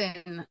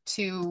listen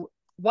to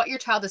what your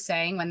child is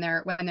saying when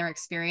they're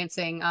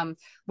experiencing,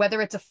 whether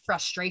it's a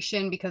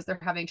frustration because they're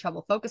having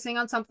trouble focusing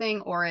on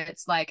something, or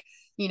it's like,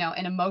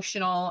 an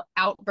emotional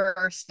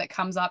outburst that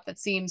comes up that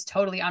seems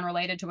totally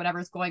unrelated to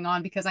whatever's going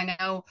on. Because I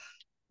know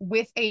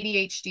with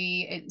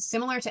ADHD, it's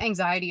similar to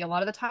anxiety. A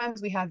lot of the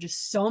times we have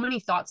just so many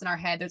thoughts in our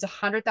head. There's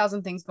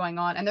 100,000 things going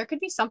on, and there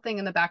could be something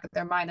in the back of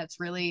their mind that's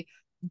really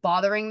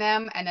bothering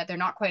them and that they're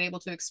not quite able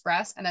to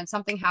express. And then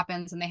something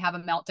happens and they have a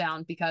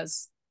meltdown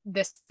because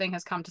this thing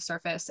has come to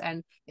surface,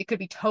 and it could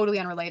be totally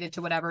unrelated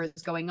to whatever is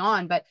going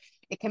on. But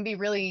it can be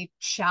really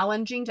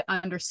challenging to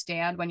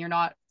understand when you're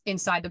not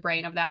inside the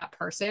brain of that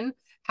person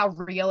how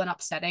real and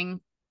upsetting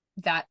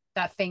that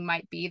thing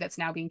might be that's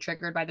now being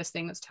triggered by this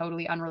thing that's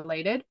totally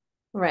unrelated.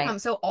 Right.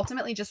 So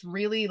ultimately just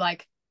really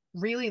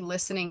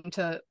listening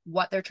to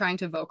what they're trying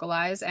to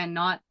vocalize, and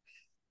not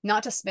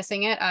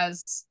dismissing it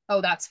as, oh,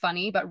 that's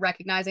funny, but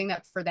recognizing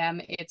that for them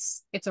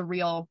it's a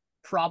real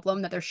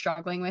problem that they're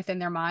struggling with in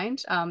their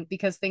mind,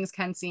 because things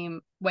can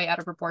seem way out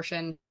of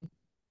proportion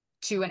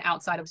to an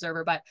outside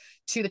observer, but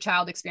to the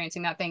child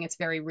experiencing that thing, it's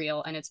very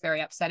real and it's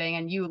very upsetting,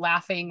 and you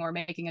laughing or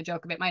making a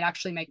joke of it might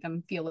actually make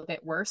them feel a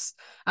bit worse.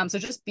 So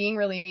just being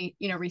really,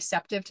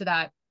 receptive to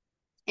that.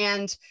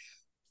 And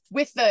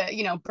with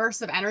the,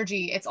 bursts of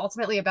energy, it's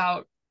ultimately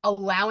about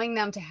allowing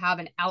them to have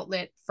an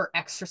outlet for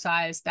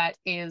exercise that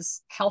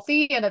is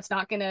healthy, and it's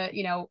not going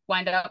to,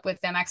 wind up with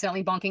them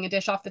accidentally bonking a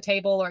dish off the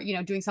table, or,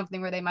 doing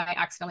something where they might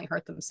accidentally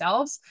hurt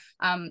themselves.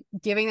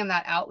 Giving them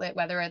that outlet,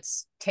 whether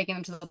it's taking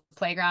them to the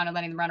playground and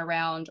letting them run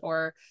around,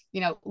 or,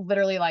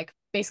 literally like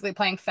basically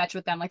playing fetch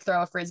with them, like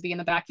throw a frisbee in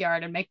the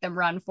backyard and make them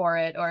run for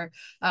it, or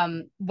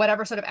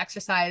whatever sort of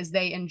exercise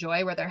they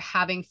enjoy where they're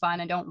having fun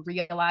and don't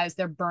realize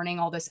they're burning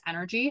all this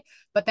energy.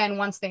 But then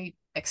once they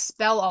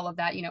expel all of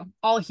that,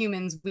 all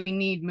humans, we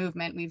need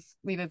movement.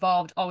 We've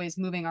evolved always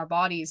moving our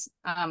bodies.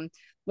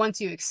 Once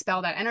you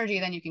expel that energy,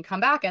 then you can come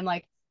back and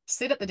like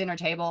sit at the dinner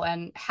table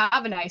and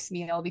have a nice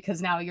meal,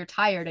 because now you're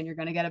tired and you're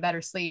going to get a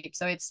better sleep.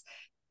 So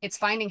it's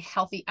finding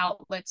healthy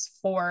outlets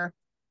for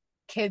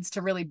kids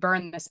to really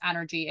burn this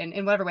energy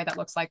in whatever way that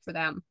looks like for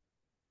them.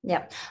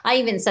 Yep. I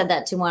even said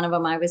that to one of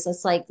them. I was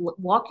just like,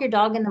 walk your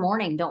dog in the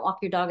morning. Don't walk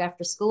your dog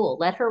after school.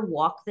 Let her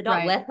walk the dog.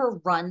 Right. Let her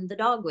run the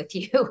dog with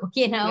you,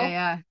 Yeah,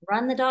 yeah.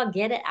 run the dog,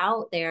 get it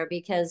out there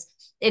because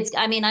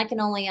I mean, I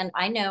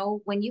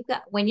know when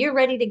you're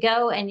ready to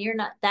go and you're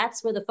not,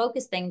 that's where the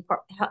focus thing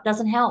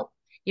doesn't help.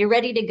 You're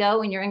ready to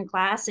go and you're in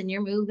class and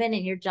you're moving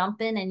and you're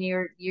jumping and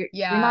you're not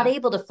Yeah.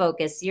 able to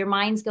focus. Your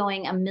mind's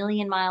going a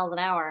million miles an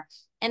hour.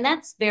 And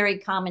that's very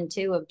common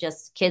too of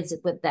just kids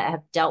that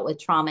have dealt with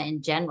trauma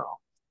in general.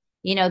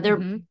 They're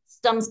Mm-hmm.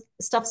 some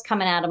stuff's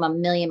coming at them a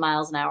million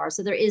miles an hour.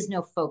 So there is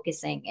no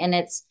focusing. And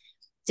it's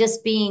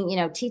just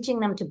being, teaching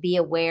them to be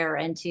aware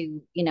and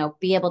to,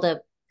 be able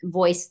to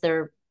voice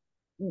their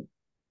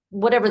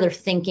whatever they're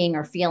thinking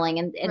or feeling.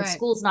 And Right.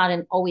 school's not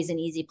always an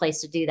easy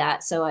place to do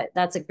that. So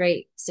that's a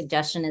great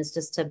suggestion, is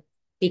just to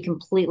be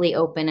completely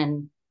open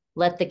and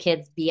let the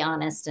kids be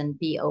honest and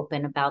be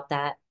open about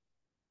that.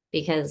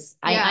 because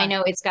I Yeah.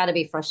 know it's got to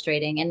be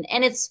frustrating,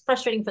 and it's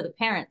frustrating for the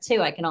parent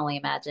too. I can only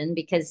imagine,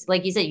 because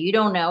like you said, you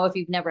don't know, if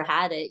you've never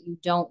had it, you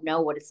don't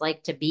know what it's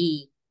like to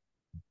be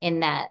in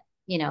that,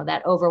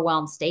 that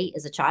overwhelmed state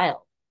as a child.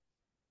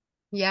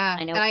 Yeah.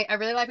 I know. And I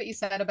really like what you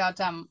said about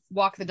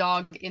walk the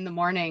dog in the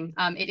morning.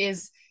 It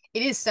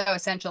is so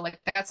essential.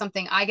 Like that's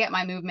something I get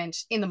my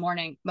movement in the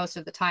morning most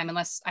of the time,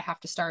 unless I have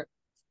to start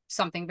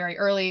something very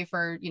early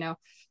for,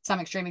 some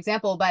extreme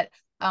example. But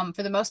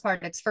for the most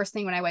part, it's first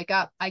thing when I wake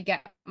up, I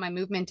get my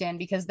movement in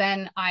because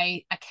then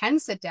I can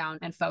sit down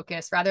and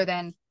focus rather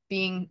than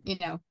being,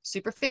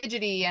 super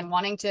fidgety and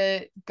wanting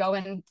to go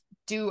and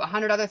do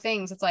 100 other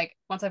things. It's like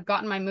once I've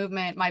gotten my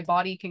movement, my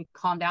body can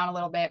calm down a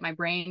little bit, my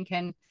brain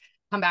can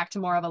come back to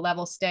more of a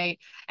level state.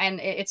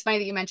 And it's funny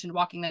that you mentioned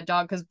walking the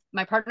dog because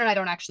my partner and I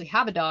don't actually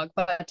have a dog,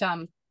 but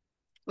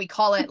we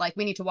call it like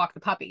we need to walk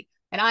the puppy.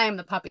 And I am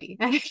the puppy.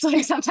 And it's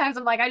like sometimes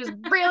I'm like, I just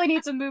really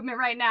need some movement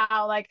right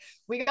now. Like,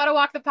 we got to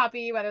walk the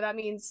puppy, whether that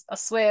means a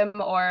swim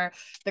or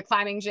the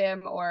climbing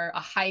gym or a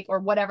hike or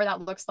whatever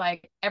that looks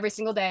like. Every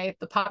single day,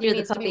 the puppy You're the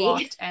needs to be puppy.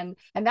 walked. And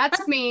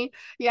that's me.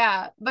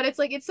 Yeah. But it's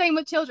like, it's same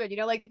with children,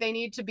 like they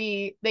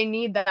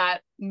need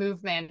that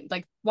movement,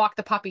 like walk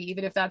the puppy,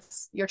 even if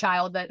that's your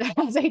child that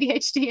has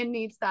ADHD and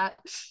needs that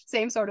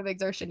same sort of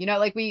exertion.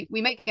 Like we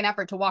make an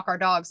effort to walk our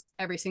dogs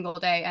every single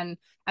day. And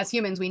as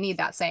humans, we need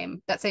that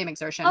same Oh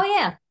exertion.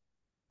 yeah.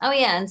 Oh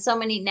yeah. And so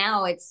many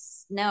now,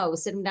 it's no,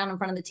 sit them down in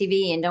front of the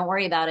TV and don't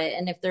worry about it.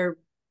 And if they're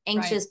Right.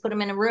 anxious, put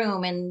them in a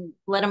room and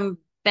let them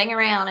bang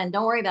around and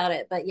don't worry about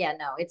it. But yeah,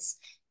 no, it's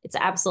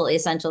absolutely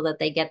essential that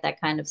they get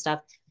that kind of stuff.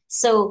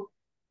 So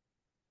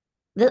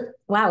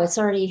wow, it's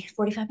already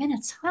 45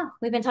 minutes. Wow,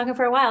 we've been talking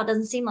for a while. It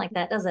doesn't seem like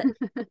that, does it?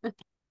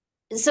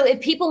 So if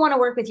people want to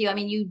work with you, I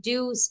mean, you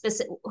do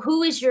specific,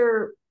 who is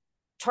your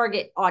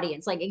target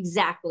audience? Like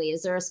exactly,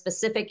 is there a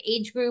specific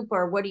age group,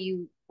 or what do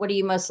you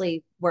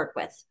mostly work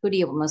with? Who do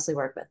you mostly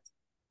work with?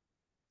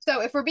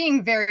 So if we're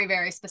being very,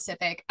 very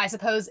specific, I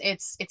suppose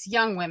it's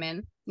young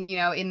women,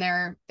 in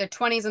their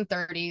 20s and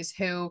 30s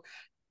who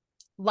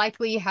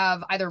likely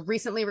have either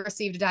recently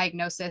received a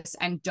diagnosis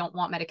and don't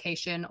want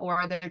medication,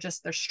 or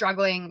they're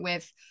struggling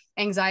with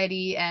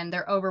anxiety and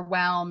they're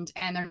overwhelmed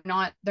and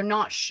they're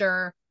not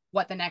sure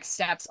what the next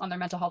steps on their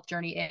mental health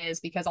journey is,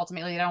 because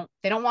ultimately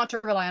they don't want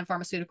to rely on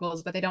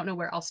pharmaceuticals, but they don't know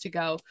where else to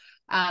go.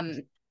 um,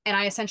 and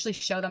I essentially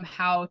show them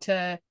how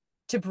to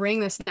bring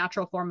this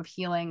natural form of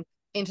healing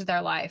into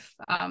their life.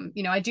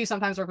 I do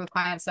sometimes work with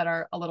clients that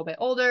are a little bit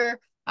older,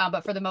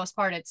 but for the most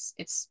part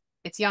it's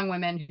young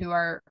women who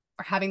are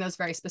having those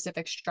very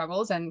specific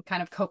struggles and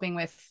kind of coping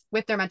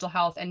with their mental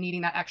health and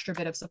needing that extra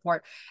bit of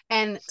support,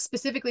 and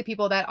specifically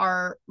people that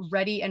are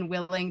ready and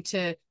willing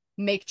to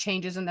make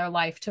changes in their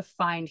life to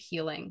find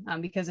healing.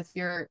 Because if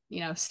you're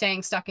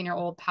staying stuck in your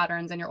old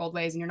patterns and your old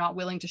ways and you're not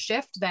willing to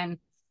shift, then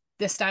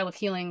this style of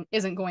healing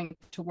isn't going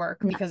to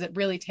work, No. because it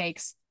really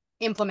takes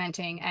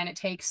implementing and it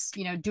takes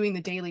doing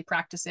the daily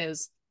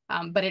practices.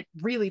 But it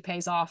really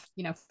pays off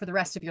for the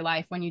rest of your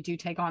life when you do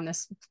take on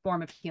this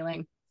form of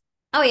healing.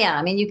 Oh yeah,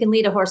 I mean, you can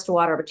lead a horse to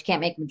water, but you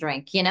can't make them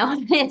drink,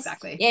 It's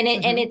Exactly. and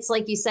Mm-hmm. it's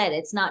like you said,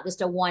 it's not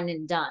just a one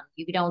and done.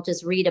 You don't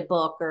just read a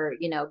book or,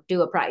 do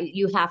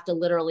you have to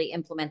literally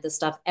implement this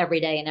stuff every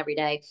day and every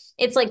day.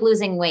 It's like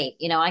losing weight.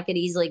 I could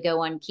easily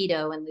go on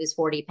keto and lose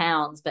 40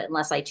 pounds, but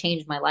unless I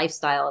change my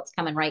lifestyle, it's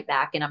coming right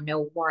back and I'm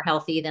no more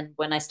healthy than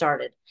when I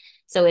started.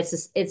 So it's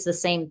the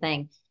same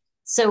thing.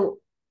 So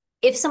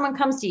if someone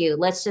comes to you,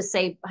 let's just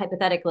say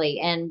hypothetically,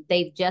 and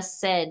they've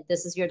just said,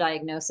 this is your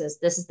diagnosis,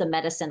 this is the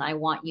medicine I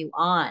want you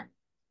on,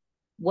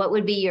 what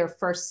would be your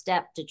first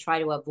step to try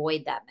to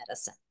avoid that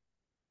medicine?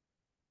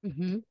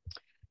 Mm-hmm.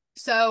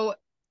 So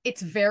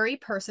it's very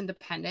person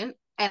dependent.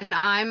 And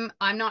I'm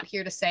not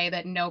here to say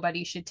that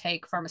nobody should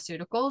take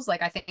pharmaceuticals.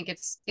 Like I think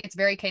it's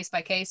very case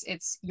by case.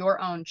 It's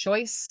your own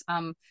choice.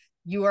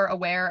 You are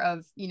aware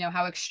of,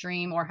 how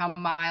extreme or how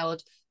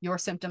mild your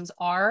symptoms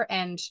are.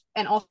 And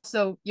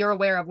also you're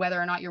aware of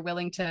whether or not you're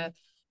willing to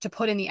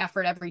put in the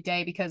effort every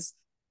day, because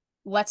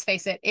let's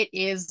face it, it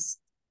is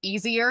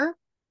easier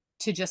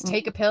to just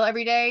take a Mm, pill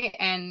every day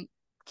and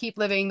keep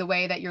living the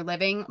way that you're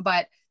living.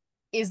 But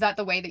is that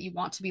the way that you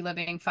want to be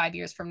living 5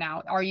 years from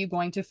now? Are you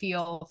going to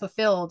feel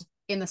fulfilled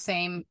in the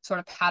same sort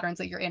of patterns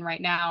that you're in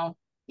right now,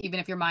 even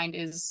if your mind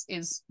is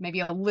maybe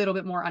a little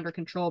bit more under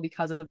control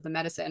because of the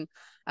medicine?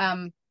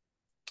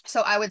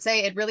 So I would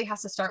say it really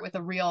has to start with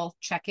a real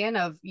check-in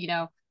of,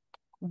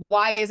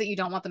 why is it you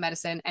don't want the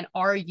medicine, and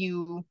are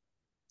you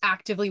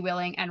actively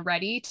willing and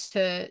ready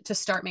to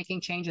start making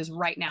changes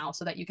right now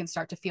so that you can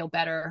start to feel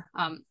better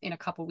in a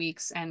couple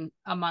weeks and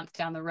a month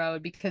down the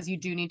road, because you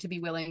do need to be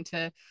willing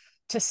to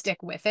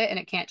stick with it, and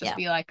it can't just yeah.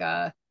 be like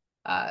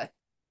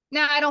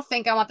nah, I don't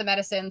think I want the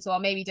medicine, so I'll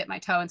maybe dip my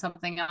toe in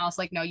something else.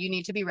 Like, no, you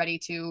need to be ready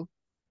to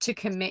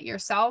commit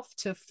yourself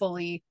to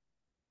fully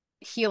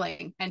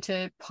healing and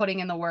to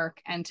putting in the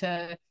work and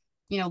to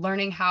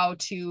learning how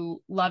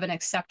to love and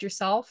accept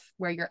yourself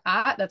where you're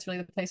at. That's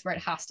really the place where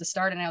it has to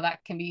start. And I know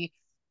that can be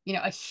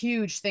a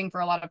huge thing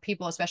for a lot of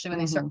people, especially when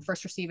they Mm-hmm.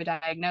 first receive a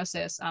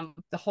diagnosis.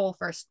 The whole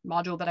first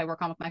module that I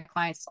work on with my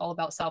clients is all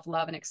about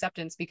self-love and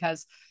acceptance,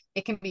 because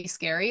it can be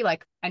scary.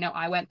 Like, I know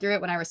I went through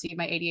it when I received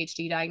my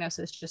ADHD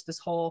diagnosis, just this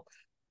whole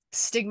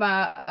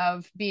stigma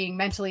of being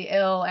mentally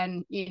ill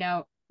and,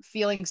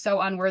 feeling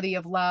so unworthy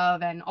of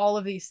love, and all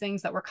of these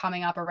things that were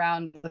coming up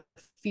around the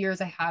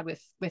fears I had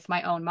with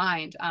my own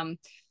mind.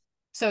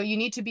 So you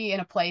need to be in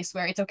a place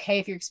where it's okay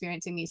if you're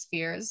experiencing these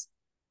fears.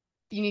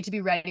 You need to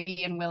be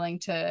ready and willing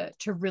to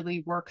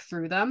really work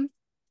through them,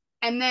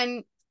 and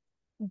then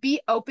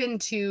be open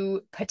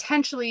to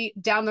potentially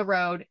down the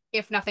road,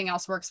 if nothing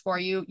else works for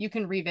you, you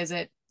can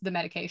revisit the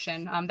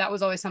medication. That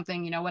was always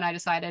something, when I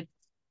decided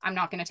I'm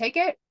not going to take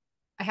it.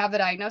 I have the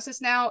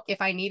diagnosis now. If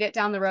I need it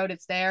down the road,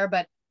 it's there.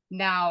 But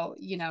now,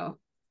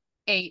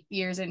 8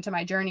 years into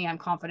my journey, I'm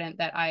confident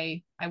that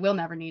I will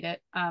never need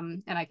it,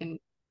 and I can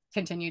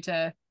continue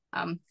to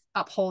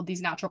uphold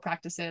these natural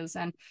practices.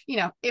 And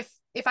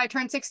if I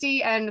turn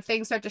 60 and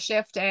things start to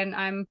shift and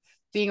I'm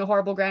being a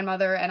horrible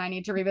grandmother and I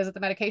need to revisit the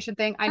medication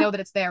thing, I know that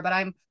it's there, but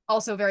I'm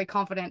also very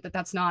confident that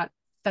that's not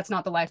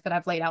the life that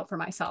I've laid out for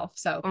myself.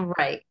 So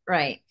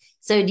Right.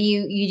 So do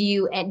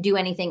you do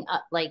anything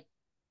like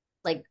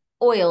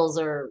oils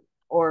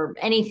or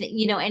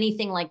anything,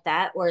 anything like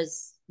that, or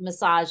is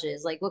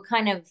massages, like what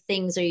kind of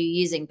things are you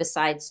using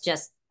besides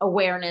just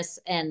awareness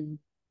and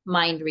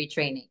mind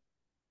retraining?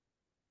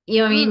 You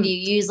know what I mean? Do mm,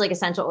 you use like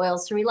essential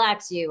oils to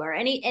relax you or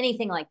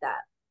anything like that?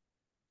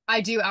 I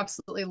do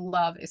absolutely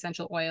love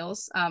essential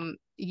oils.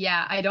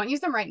 Yeah, I don't use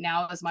them right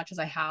now as much as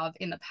I have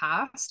in the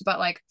past, but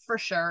like for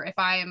sure, if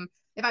I'm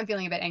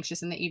feeling a bit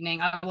anxious in the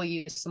evening, I will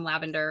use some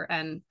lavender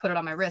and put it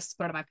on my wrists,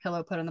 put it on my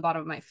pillow, put it on the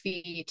bottom of my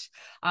feet.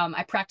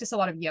 I practice a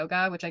lot of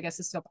yoga, which I guess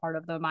is still part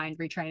of the mind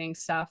retraining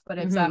stuff, but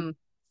it's Mm-hmm.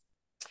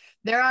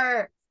 there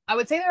are I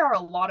would say there are a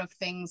lot of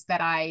things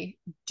that I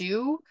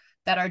do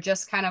that are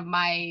just kind of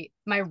my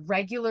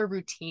regular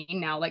routine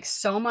now. Like,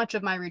 so much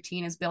of my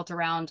routine is built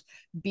around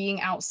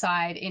being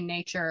outside in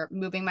nature,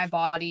 moving my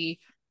body,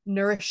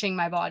 nourishing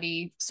my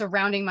body,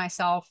 surrounding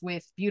myself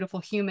with beautiful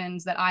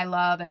humans that I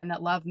love and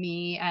that love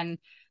me. And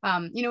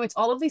it's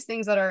all of these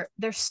things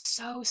they're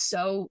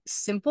so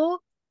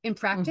simple in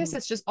practice. Mm-hmm.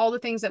 It's just all the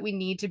things that we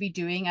need to be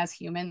doing as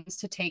humans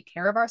to take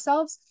care of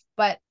ourselves.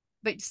 But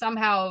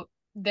somehow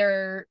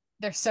they're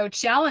so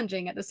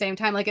challenging at the same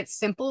time. Like, it's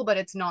simple, but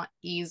it's not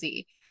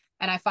easy.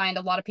 And I find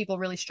a lot of people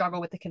really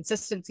struggle with the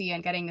consistency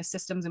and getting the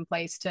systems in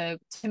place to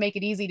make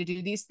it easy to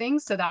do these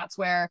things. So that's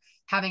where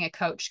having a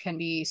coach can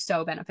be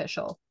so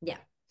beneficial. Yeah.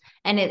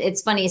 And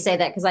it's funny you say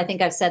that because I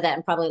think I've said that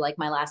in probably like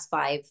my last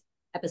 5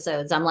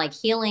 episodes. I'm like,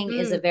 healing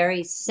is a Mm.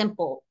 very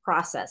simple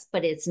process,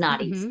 but it's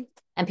not easy. Mm-hmm.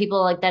 And people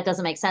are like, that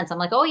doesn't make sense. I'm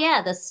like, oh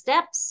yeah, the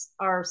steps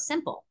are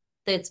simple.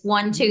 It's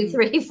one, two, Mm-hmm.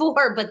 three,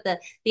 four, but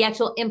the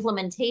actual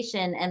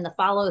implementation and the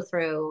follow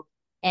through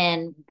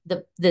and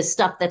the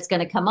stuff that's going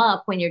to come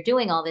up when you're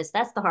doing all this,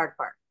 that's the hard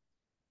part.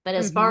 But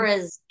as Mm-hmm. far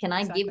as can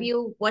I give Exactly.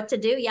 you what to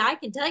do? Yeah, I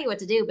can tell you what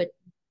to do, but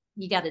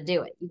you got to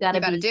do it. You got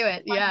You to got to be do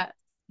it. Yeah,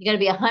 you got to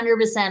be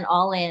 100%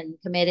 all in,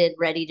 committed,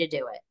 ready to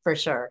do it for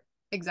sure.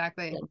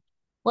 exactly.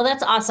 Well,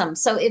 that's awesome.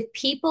 So if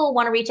people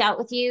want to reach out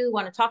with you,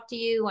 want to talk to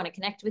you, want to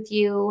connect with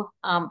you,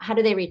 how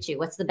do they reach you?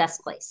 What's the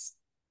best place?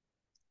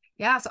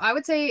 Yeah. So I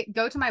would say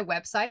go to my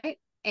website,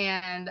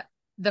 and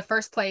the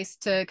first place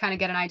to kind of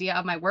get an idea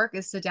of my work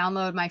is to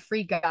download my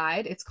free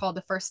guide. It's called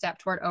The First Step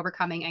Toward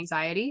Overcoming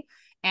Anxiety.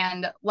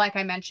 And like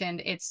I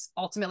mentioned, it's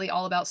ultimately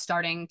all about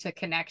starting to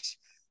connect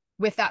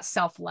with that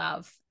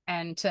self-love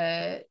and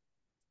to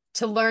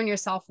learn your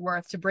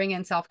self-worth, to bring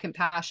in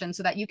self-compassion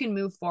so that you can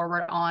move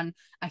forward on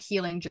a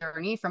healing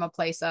journey from a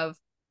place of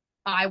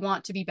I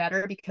want to be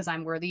better because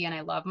I'm worthy and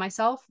I love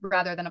myself,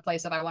 rather than a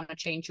place of I want to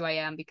change who I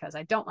am because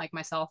I don't like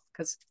myself.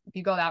 Because if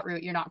you go that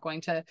route, you're not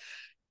going to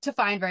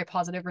find very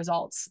positive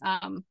results.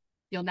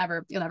 You'll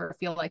never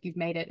feel like you've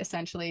made it,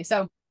 essentially.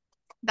 So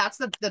that's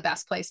the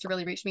best place to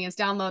really reach me, is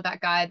download that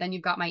guide. Then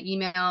you've got my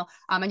email,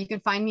 and you can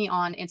find me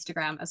on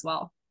Instagram as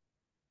well.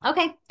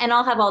 Okay. And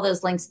I'll have all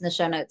those links in the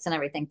show notes and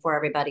everything for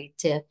everybody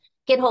to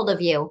get hold of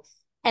you.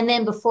 And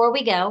then before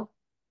we go,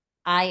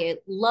 I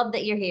love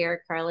that you're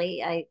here,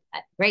 Carleigh.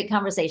 Great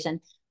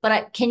conversation.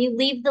 But can you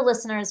leave the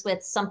listeners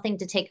with something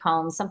to take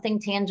home, something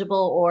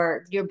tangible,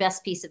 or your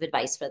best piece of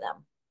advice for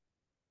them?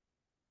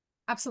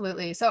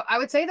 Absolutely. So I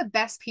would say the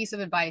best piece of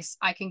advice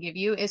I can give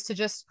you is to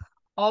just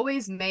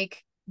always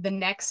make the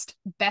next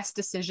best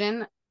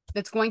decision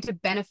that's going to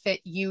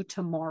benefit you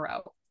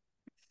tomorrow.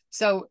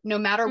 So no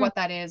matter Mm, what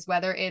that is,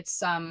 whether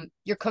it's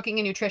you're cooking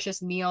a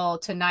nutritious meal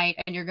tonight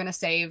and you're going to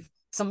save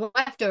some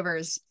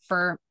leftovers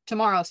for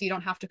tomorrow so you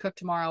don't have to cook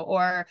tomorrow,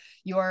 or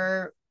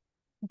you're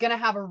going to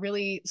have a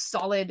really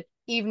solid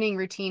evening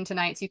routine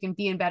tonight so you can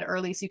be in bed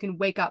early so you can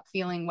wake up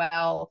feeling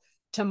well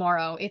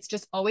tomorrow. It's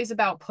just always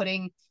about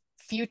putting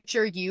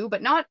future you,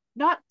 but not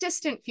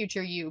distant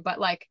future you, but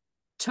like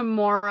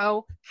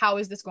tomorrow, how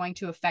is this going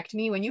to affect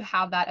me? When you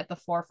have that at the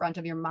forefront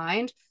of your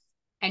mind,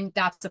 and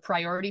that's a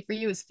priority for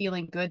you, is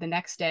feeling good the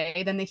next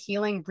day, then the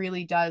healing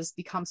really does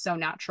become so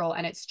natural.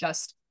 And it's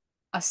just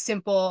a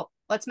simple,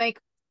 let's make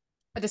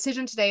a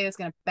decision today that's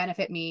going to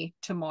benefit me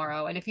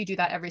tomorrow. And if you do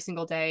that every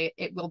single day,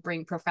 it will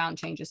bring profound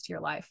changes to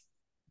your life.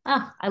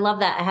 Oh, I love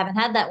that. I haven't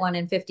had that one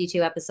in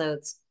 52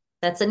 episodes.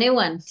 That's a new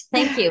one.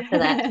 Thank you for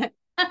that.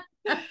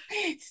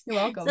 You're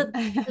welcome.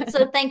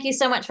 So thank you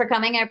so much for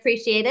coming. I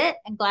appreciate it.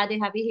 I'm glad to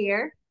have you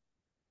here.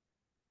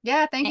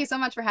 Yeah, thank you so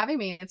much for having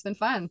me. It's been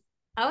fun.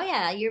 Oh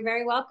yeah, you're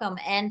very welcome.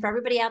 And for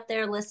everybody out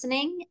there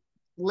listening,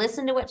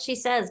 listen to what she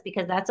says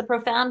because that's a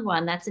profound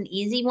one. That's an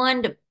easy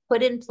one to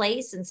put in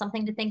place and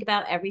something to think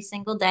about every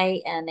single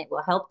day, and it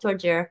will help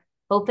towards your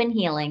hope and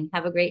healing.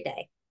 Have a great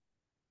day.